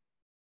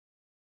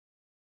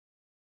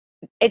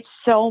 it's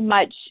so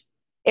much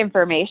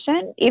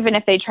information. Even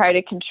if they try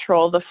to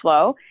control the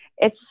flow,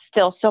 it's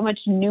still so much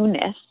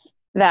newness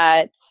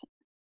that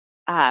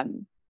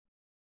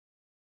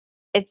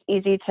it's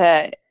easy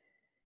to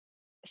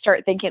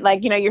start thinking,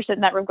 like, you know, you're sitting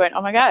in that room going,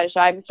 oh my gosh,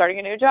 I'm starting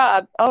a new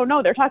job. Oh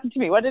no, they're talking to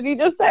me. What did he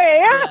just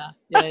say?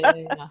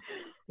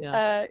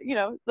 Yeah. You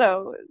know,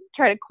 so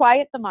try to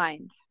quiet the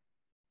mind.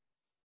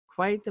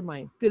 Quiet the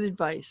mind. Good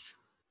advice.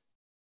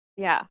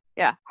 Yeah.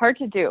 Hard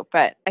to do,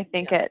 but I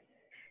think it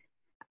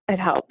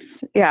helps.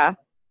 Yeah.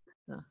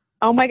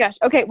 Oh my gosh.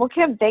 Okay. Well,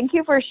 Kim, thank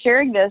you for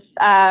sharing this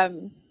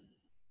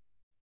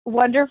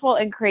wonderful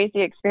and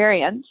crazy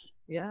experience.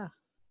 Yeah.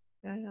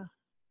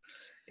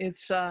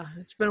 It's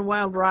been a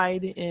wild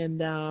ride,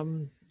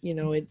 and you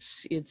know, it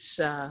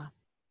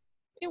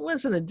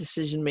wasn't a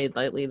decision made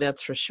lightly,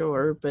 that's for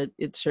sure, but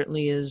it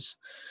certainly is,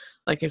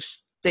 like I've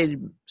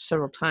stated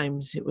several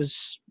times, it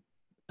was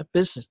a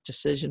business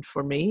decision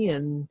for me,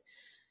 and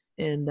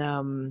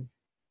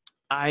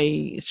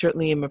I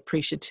certainly am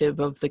appreciative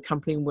of the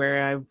company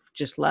where I've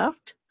just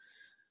left,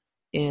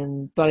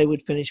 and thought I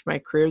would finish my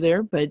career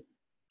there, but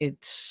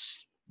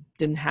it's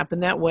didn't happen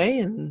that way,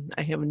 and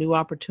I have a new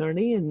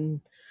opportunity,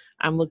 and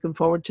I'm looking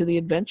forward to the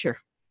adventure.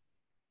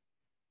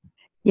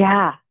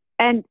 Yeah.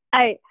 And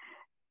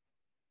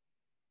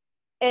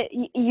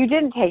you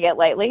didn't take it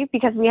lightly,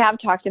 because we have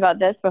talked about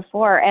this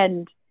before,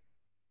 and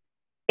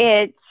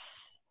it's,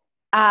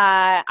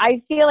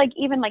 I feel like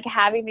even like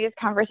having these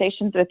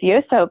conversations with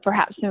you, so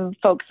perhaps some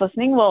folks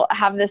listening will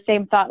have the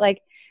same thought,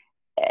 like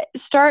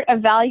start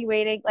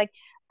evaluating, like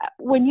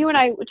when you and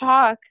I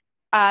talk,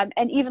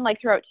 and even like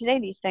throughout today,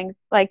 these things,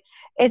 like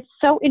it's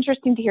so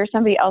interesting to hear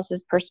somebody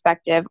else's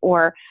perspective,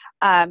 or,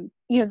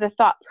 the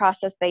thought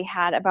process they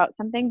had about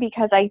something,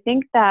 because I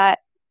think that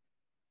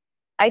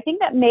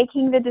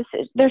making the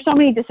decision, there's so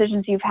many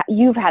decisions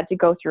you've had to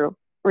go through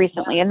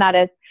recently. And that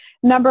is,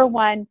 number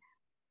one,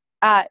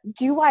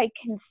 do I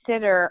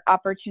consider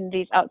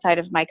opportunities outside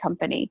of my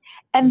company?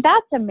 And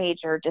that's a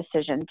major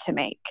decision to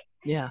make.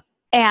 Yeah.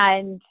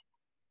 And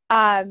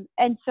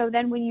so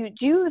then when you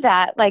do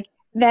that, like,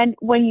 then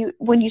when you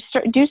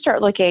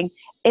start looking,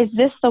 is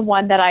this the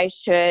one that I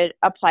should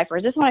apply for?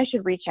 Is this one I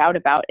should reach out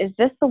about? Is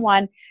this the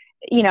one,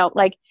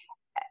 like,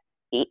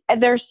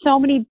 there's so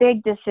many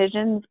big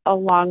decisions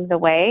along the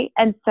way.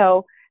 And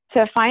so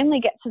to finally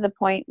get to the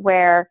point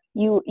where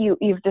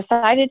you've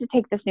decided to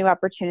take this new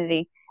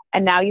opportunity,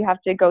 and now you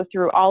have to go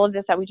through all of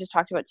this that we just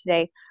talked about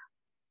today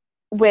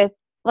with,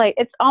 like,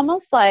 it's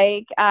almost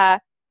like,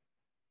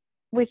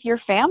 with your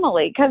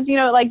family, because,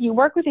 like, you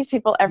work with these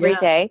people every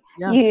day.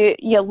 Yeah.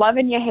 You love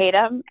and you hate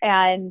them,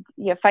 and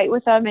you fight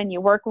with them, and you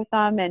work with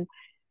them.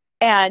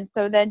 And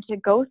so then to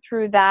go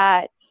through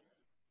that,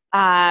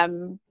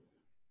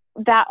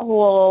 that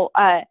whole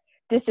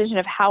decision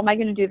of how am I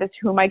going to do this?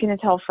 Who am I going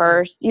to tell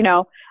first?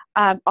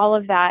 All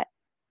of that,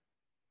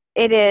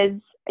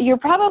 you're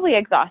probably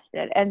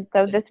exhausted. And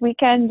so this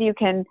weekend you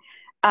can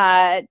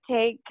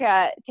take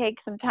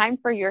some time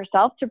for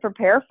yourself to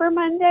prepare for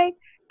Monday,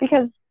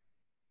 because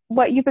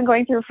what you've been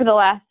going through for the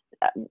last,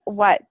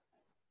 it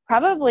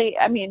probably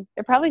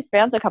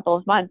spans a couple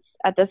of months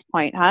at this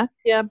point, huh?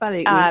 Yeah, about 8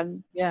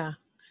 weeks. Yeah.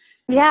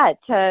 Yeah,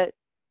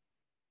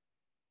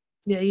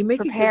 you make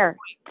prepare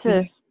a good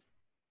point.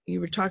 You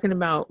were talking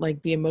about like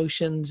the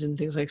emotions and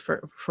things like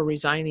for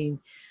resigning.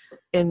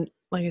 And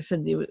like I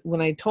said,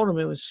 when I told him,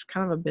 it was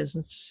kind of a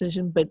business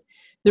decision, but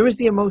there was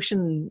the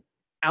emotion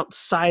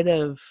outside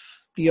of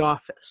the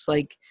office,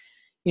 like,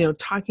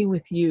 talking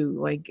with you,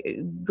 like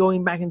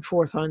going back and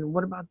forth on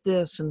what about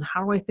this and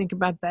how do I think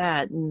about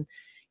that? And,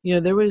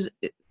 there was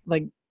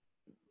like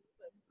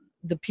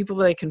the people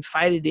that I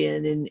confided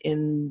in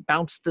and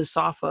bounced this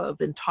off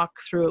of and talked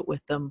through it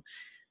with them.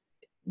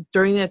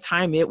 During that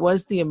time, it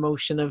was the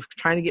emotion of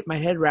trying to get my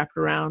head wrapped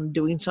around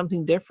doing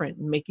something different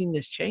and making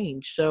this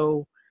change.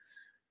 So,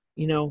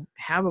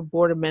 have a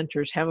board of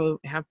mentors,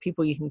 have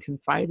people you can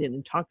confide in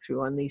and talk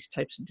through on these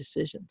types of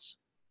decisions.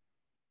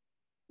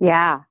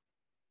 Yeah.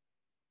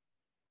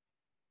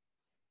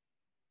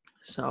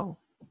 So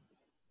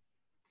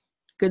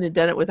couldn't have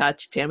done it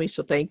without you, Tammy.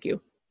 So thank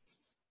you.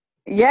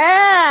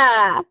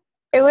 Yeah.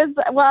 It was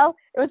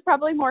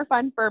probably more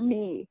fun for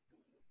me.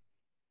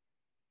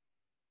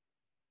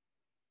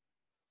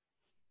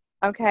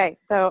 Okay.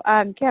 So,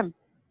 Kim,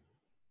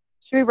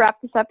 should we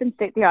wrap this up and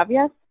state the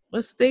obvious?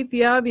 Let's state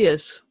the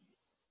obvious.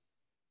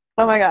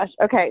 Oh my gosh.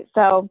 Okay.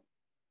 So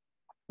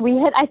we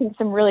hit, I think,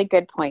 some really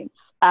good points.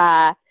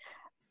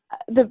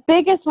 The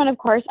biggest one, of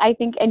course, I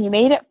think, and you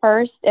made it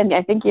first, and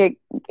I think it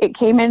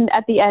came in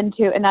at the end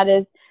too, and that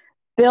is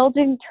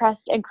building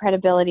trust and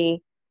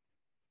credibility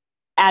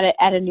at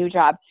a new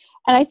job.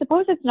 And I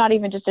suppose it's not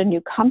even just a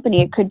new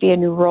company. It could be a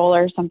new role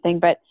or something,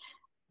 but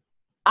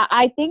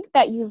I think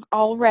that you've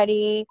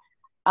already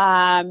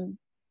got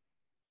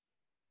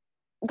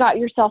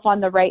yourself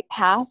on the right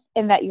path,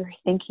 and that you're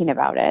thinking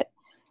about it.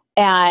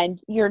 And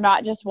you're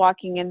not just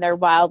walking in there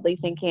wildly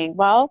thinking,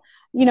 well,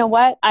 you know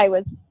what? I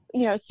was,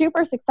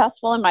 super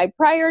successful in my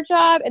prior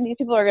job, and these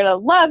people are going to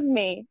love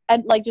me,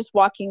 and like just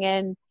walking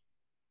in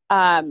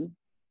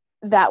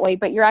that way.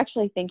 But you're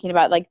actually thinking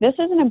about, like, this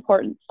is an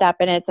important step,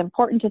 and it's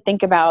important to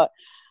think about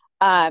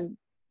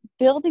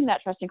building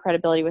that trust and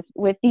credibility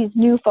with these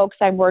new folks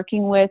I'm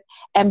working with,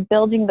 and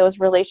building those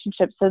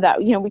relationships so that,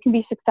 we can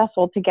be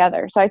successful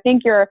together. So I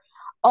think you're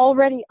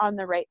already on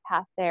the right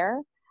path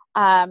there.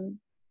 And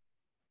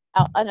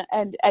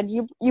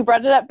you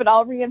brought it up, but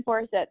I'll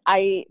reinforce it.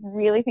 I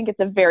really think it's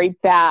a very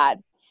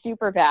bad,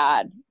 super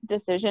bad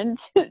decision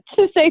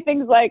to say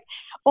things like,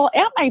 well,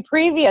 at my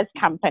previous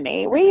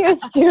company, we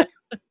used to.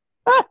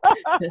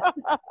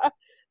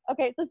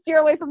 Okay, so steer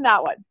away from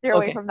that one.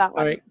 Away from that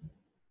one.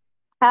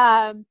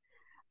 All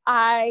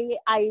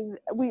right.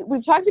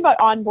 We've talked about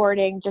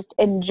onboarding just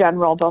in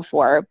general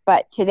before,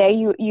 but today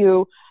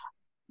you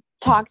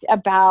talked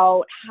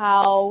about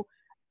how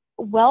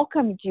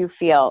welcomed you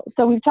feel.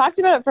 So we've talked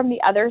about it from the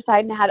other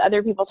side and had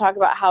other people talk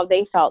about how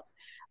they felt.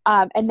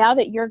 And now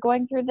that you're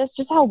going through this,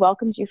 just how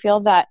welcomed you feel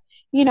that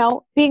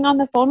being on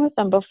the phone with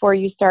them before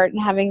you start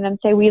and having them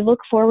say, we look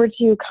forward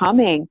to you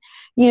coming,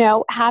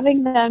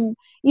 having them,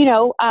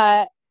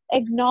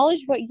 acknowledge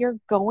what you're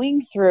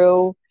going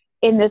through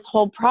in this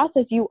whole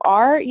process. You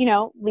are,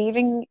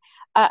 leaving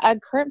a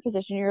current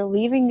position, you're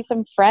leaving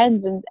some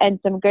friends and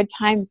some good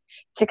times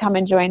to come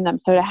and join them.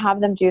 So to have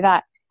them do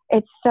that,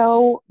 it's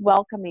so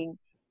welcoming.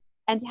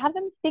 And to have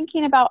them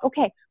thinking about,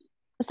 okay,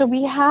 so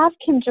we have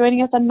Kim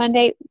joining us on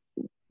Monday.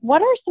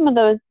 What are some of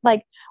those,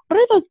 what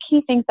are those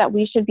key things that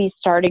we should be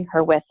starting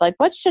her with?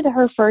 What should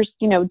her first,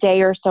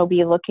 day or so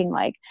be looking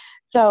like?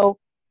 So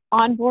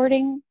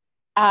onboarding,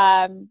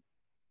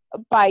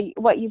 by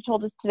what you've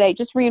told us today,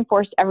 just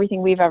reinforced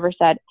everything we've ever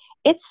said.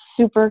 It's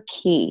super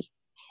key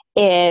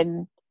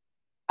in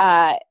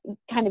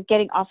kind of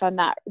getting off on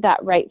that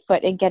right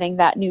foot and getting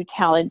that new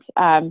talent,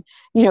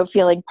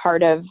 feeling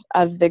part of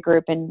the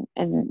group and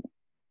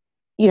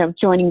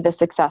joining the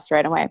success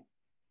right away.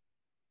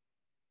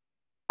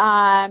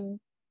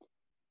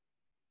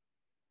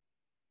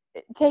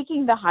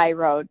 Taking the high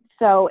road.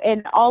 So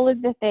in all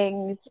of the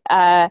things,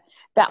 that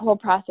whole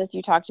process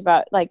you talked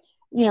about,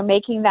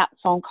 making that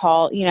phone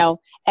call,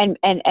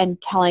 and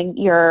telling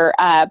your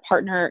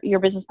partner, your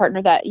business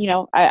partner that,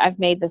 I've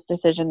made this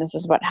decision, this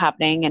is what's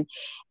happening,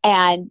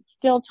 and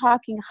still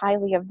talking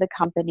highly of the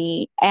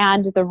company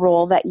and the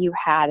role that you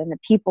had and the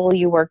people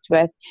you worked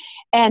with.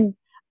 And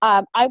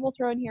I will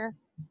throw in here,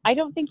 I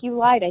don't think you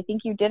lied. I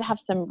think you did have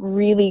some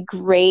really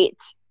great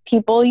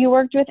people you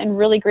worked with and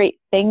really great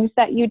things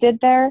that you did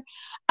there.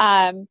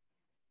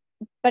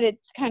 But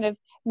it's kind of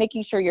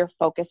making sure you're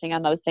focusing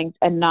on those things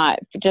and not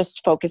just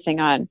focusing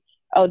on,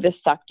 oh, this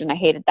sucked and I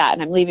hated that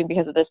and I'm leaving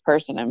because of this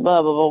person and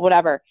blah, blah, blah,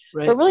 whatever.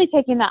 Right. But really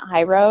taking that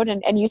high road.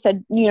 And you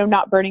said,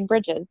 not burning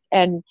bridges.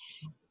 And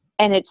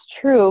it's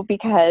true,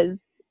 because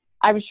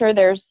I'm sure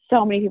there's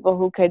so many people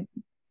who could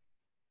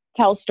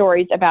tell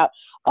stories about,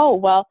 oh,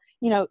 well,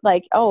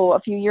 a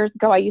few years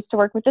ago, I used to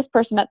work with this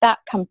person at that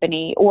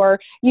company, or,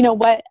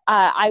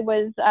 I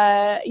was,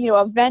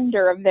 a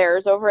vendor of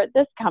theirs over at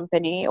this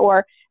company,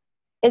 or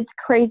it's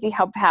crazy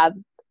how paths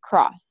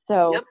cross.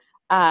 So, yep.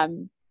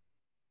 And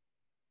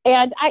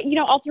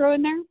I'll throw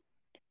in there,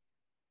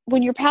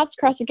 when your paths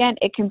cross again,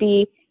 it can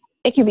be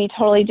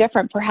totally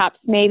different. Perhaps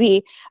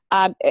maybe,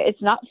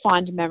 it's not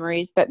fond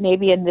memories, but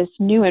maybe in this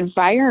new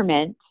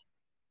environment,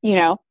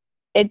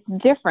 it's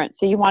different.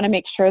 So you want to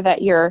make sure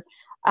that you're,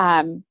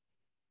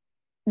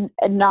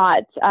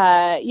 not,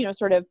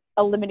 sort of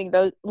eliminating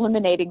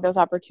those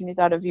opportunities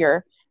out of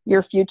your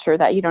future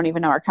that you don't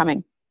even know are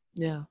coming.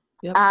 Yeah.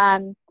 Yep.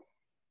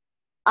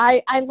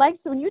 I liked,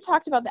 so when you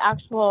talked about the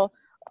actual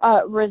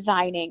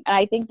resigning, and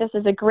I think this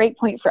is a great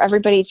point for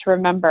everybody to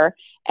remember,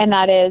 and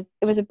that is,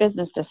 it was a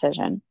business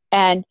decision.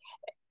 And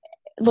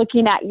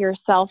looking at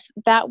yourself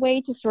that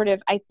way to sort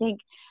of, I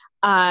think,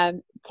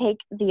 take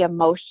the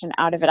emotion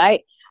out of it.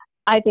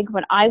 I think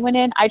when I went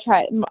in, I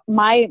tried,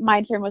 my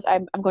term was,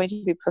 I'm going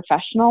to be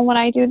professional when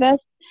I do this.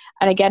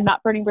 And again,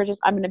 not burning bridges.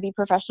 I'm going to be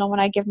professional when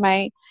I give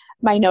my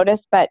notice,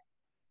 but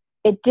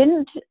it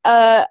didn't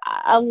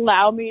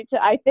allow me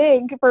to, I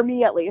think, for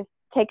me at least,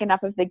 take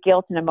enough of the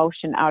guilt and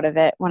emotion out of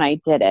it when I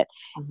did it.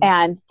 Mm-hmm.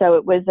 And so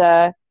it was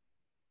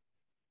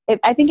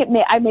I think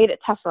I made it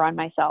tougher on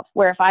myself,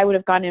 where if I would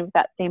have gone in with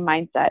that same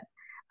mindset.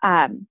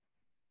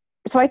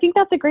 So I think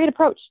that's a great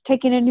approach,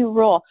 taking a new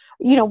role,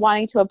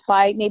 wanting to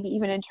apply maybe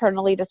even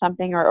internally to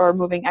something, or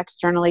moving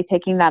externally,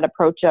 taking that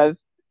approach of,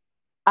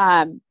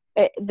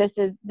 this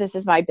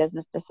is my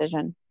business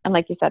decision. And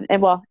like you said,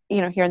 and well,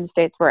 here in the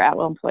States, we're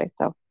at-will employees,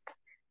 so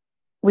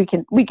we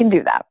can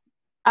do that.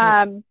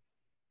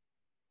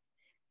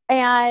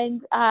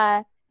 And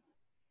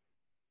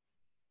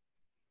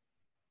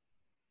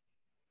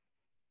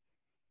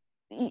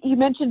you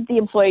mentioned the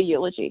employee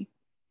eulogy.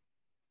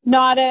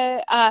 Not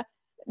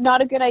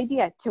a good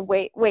idea to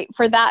wait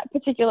for that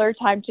particular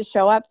time to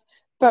show up,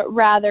 but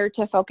rather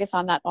to focus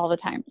on that all the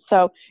time.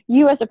 So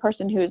you, as a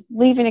person who's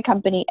leaving a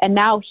company and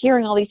now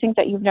hearing all these things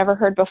that you've never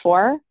heard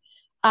before,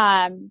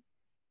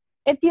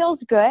 it feels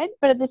good,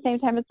 but at the same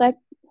time, it's like,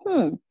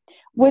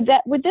 would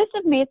this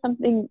have made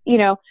something,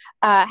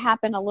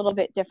 happen a little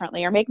bit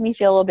differently, or make me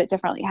feel a little bit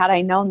differently had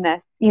I known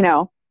this,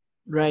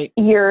 right,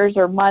 years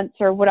or months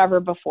or whatever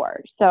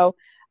before. So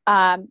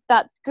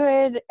that's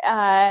good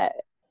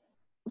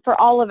for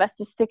all of us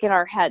to stick in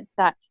our heads,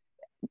 that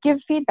give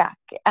feedback,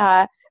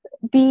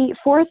 be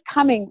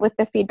forthcoming with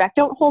the feedback.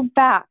 Don't hold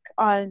back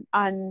on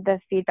the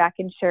feedback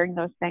and sharing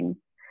those things.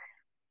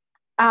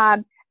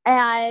 And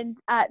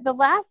the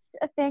last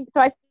thing, so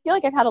I feel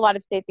like I've had a lot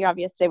of state the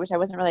obvious today, which I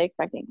wasn't really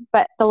expecting,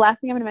 but the last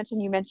thing I'm going to mention,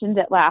 you mentioned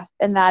it last,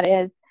 and that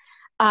is,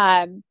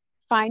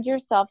 find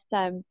yourself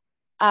some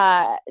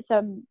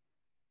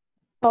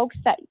folks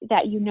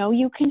that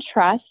you can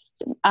trust,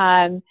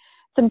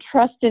 some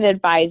trusted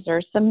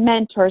advisors, some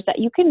mentors that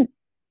you can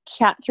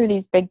chat through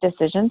these big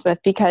decisions with,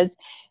 because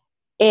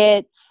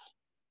it's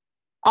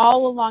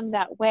all along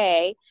that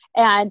way.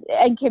 And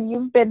Kim,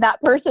 you've been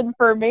that person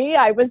for me.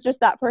 I was just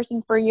that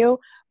person for you.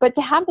 But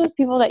to have those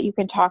people that you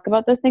can talk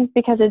about those things,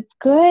 because it's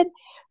good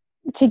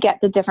to get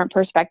the different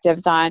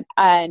perspectives on.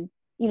 And,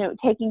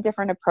 taking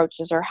different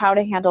approaches, or how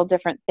to handle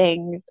different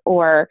things,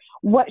 or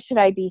what should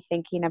I be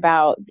thinking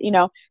about,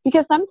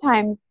 because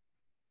sometimes,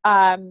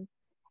 and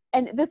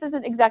this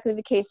isn't exactly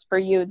the case for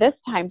you this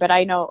time, but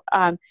I know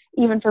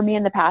even for me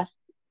in the past,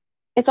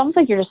 it's almost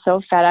like you're just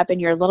so fed up and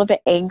you're a little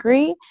bit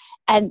angry,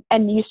 and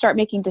you start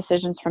making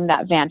decisions from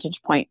that vantage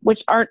point, which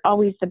aren't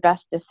always the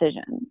best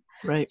decisions.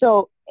 Right.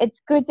 So it's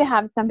good to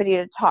have somebody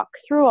to talk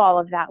through all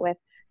of that with,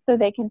 so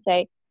they can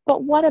say,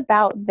 but what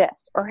about this?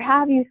 Or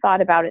have you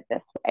thought about it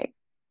this way?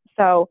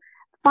 So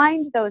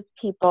find those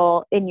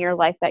people in your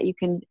life that you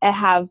can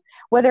have,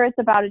 whether it's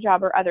about a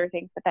job or other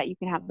things, but that you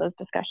can have those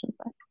discussions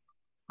with.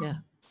 Yeah.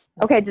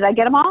 Okay. Did I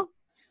get them all?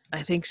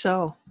 I think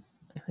so.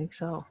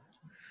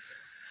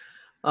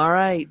 All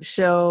right.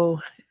 So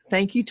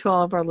thank you to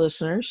all of our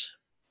listeners.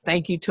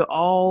 Thank you to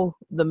all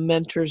the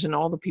mentors and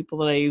all the people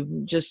that I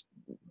just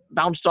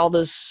bounced all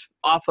this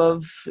off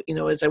of,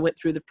 as I went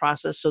through the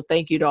process. So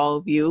thank you to all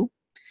of you,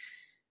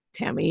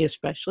 Tammy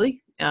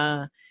especially.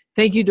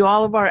 Thank you to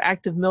all of our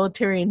active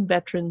military and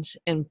veterans.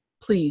 And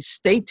please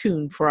stay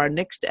tuned for our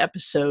next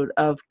episode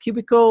of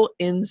Cubicle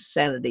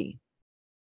Insanity.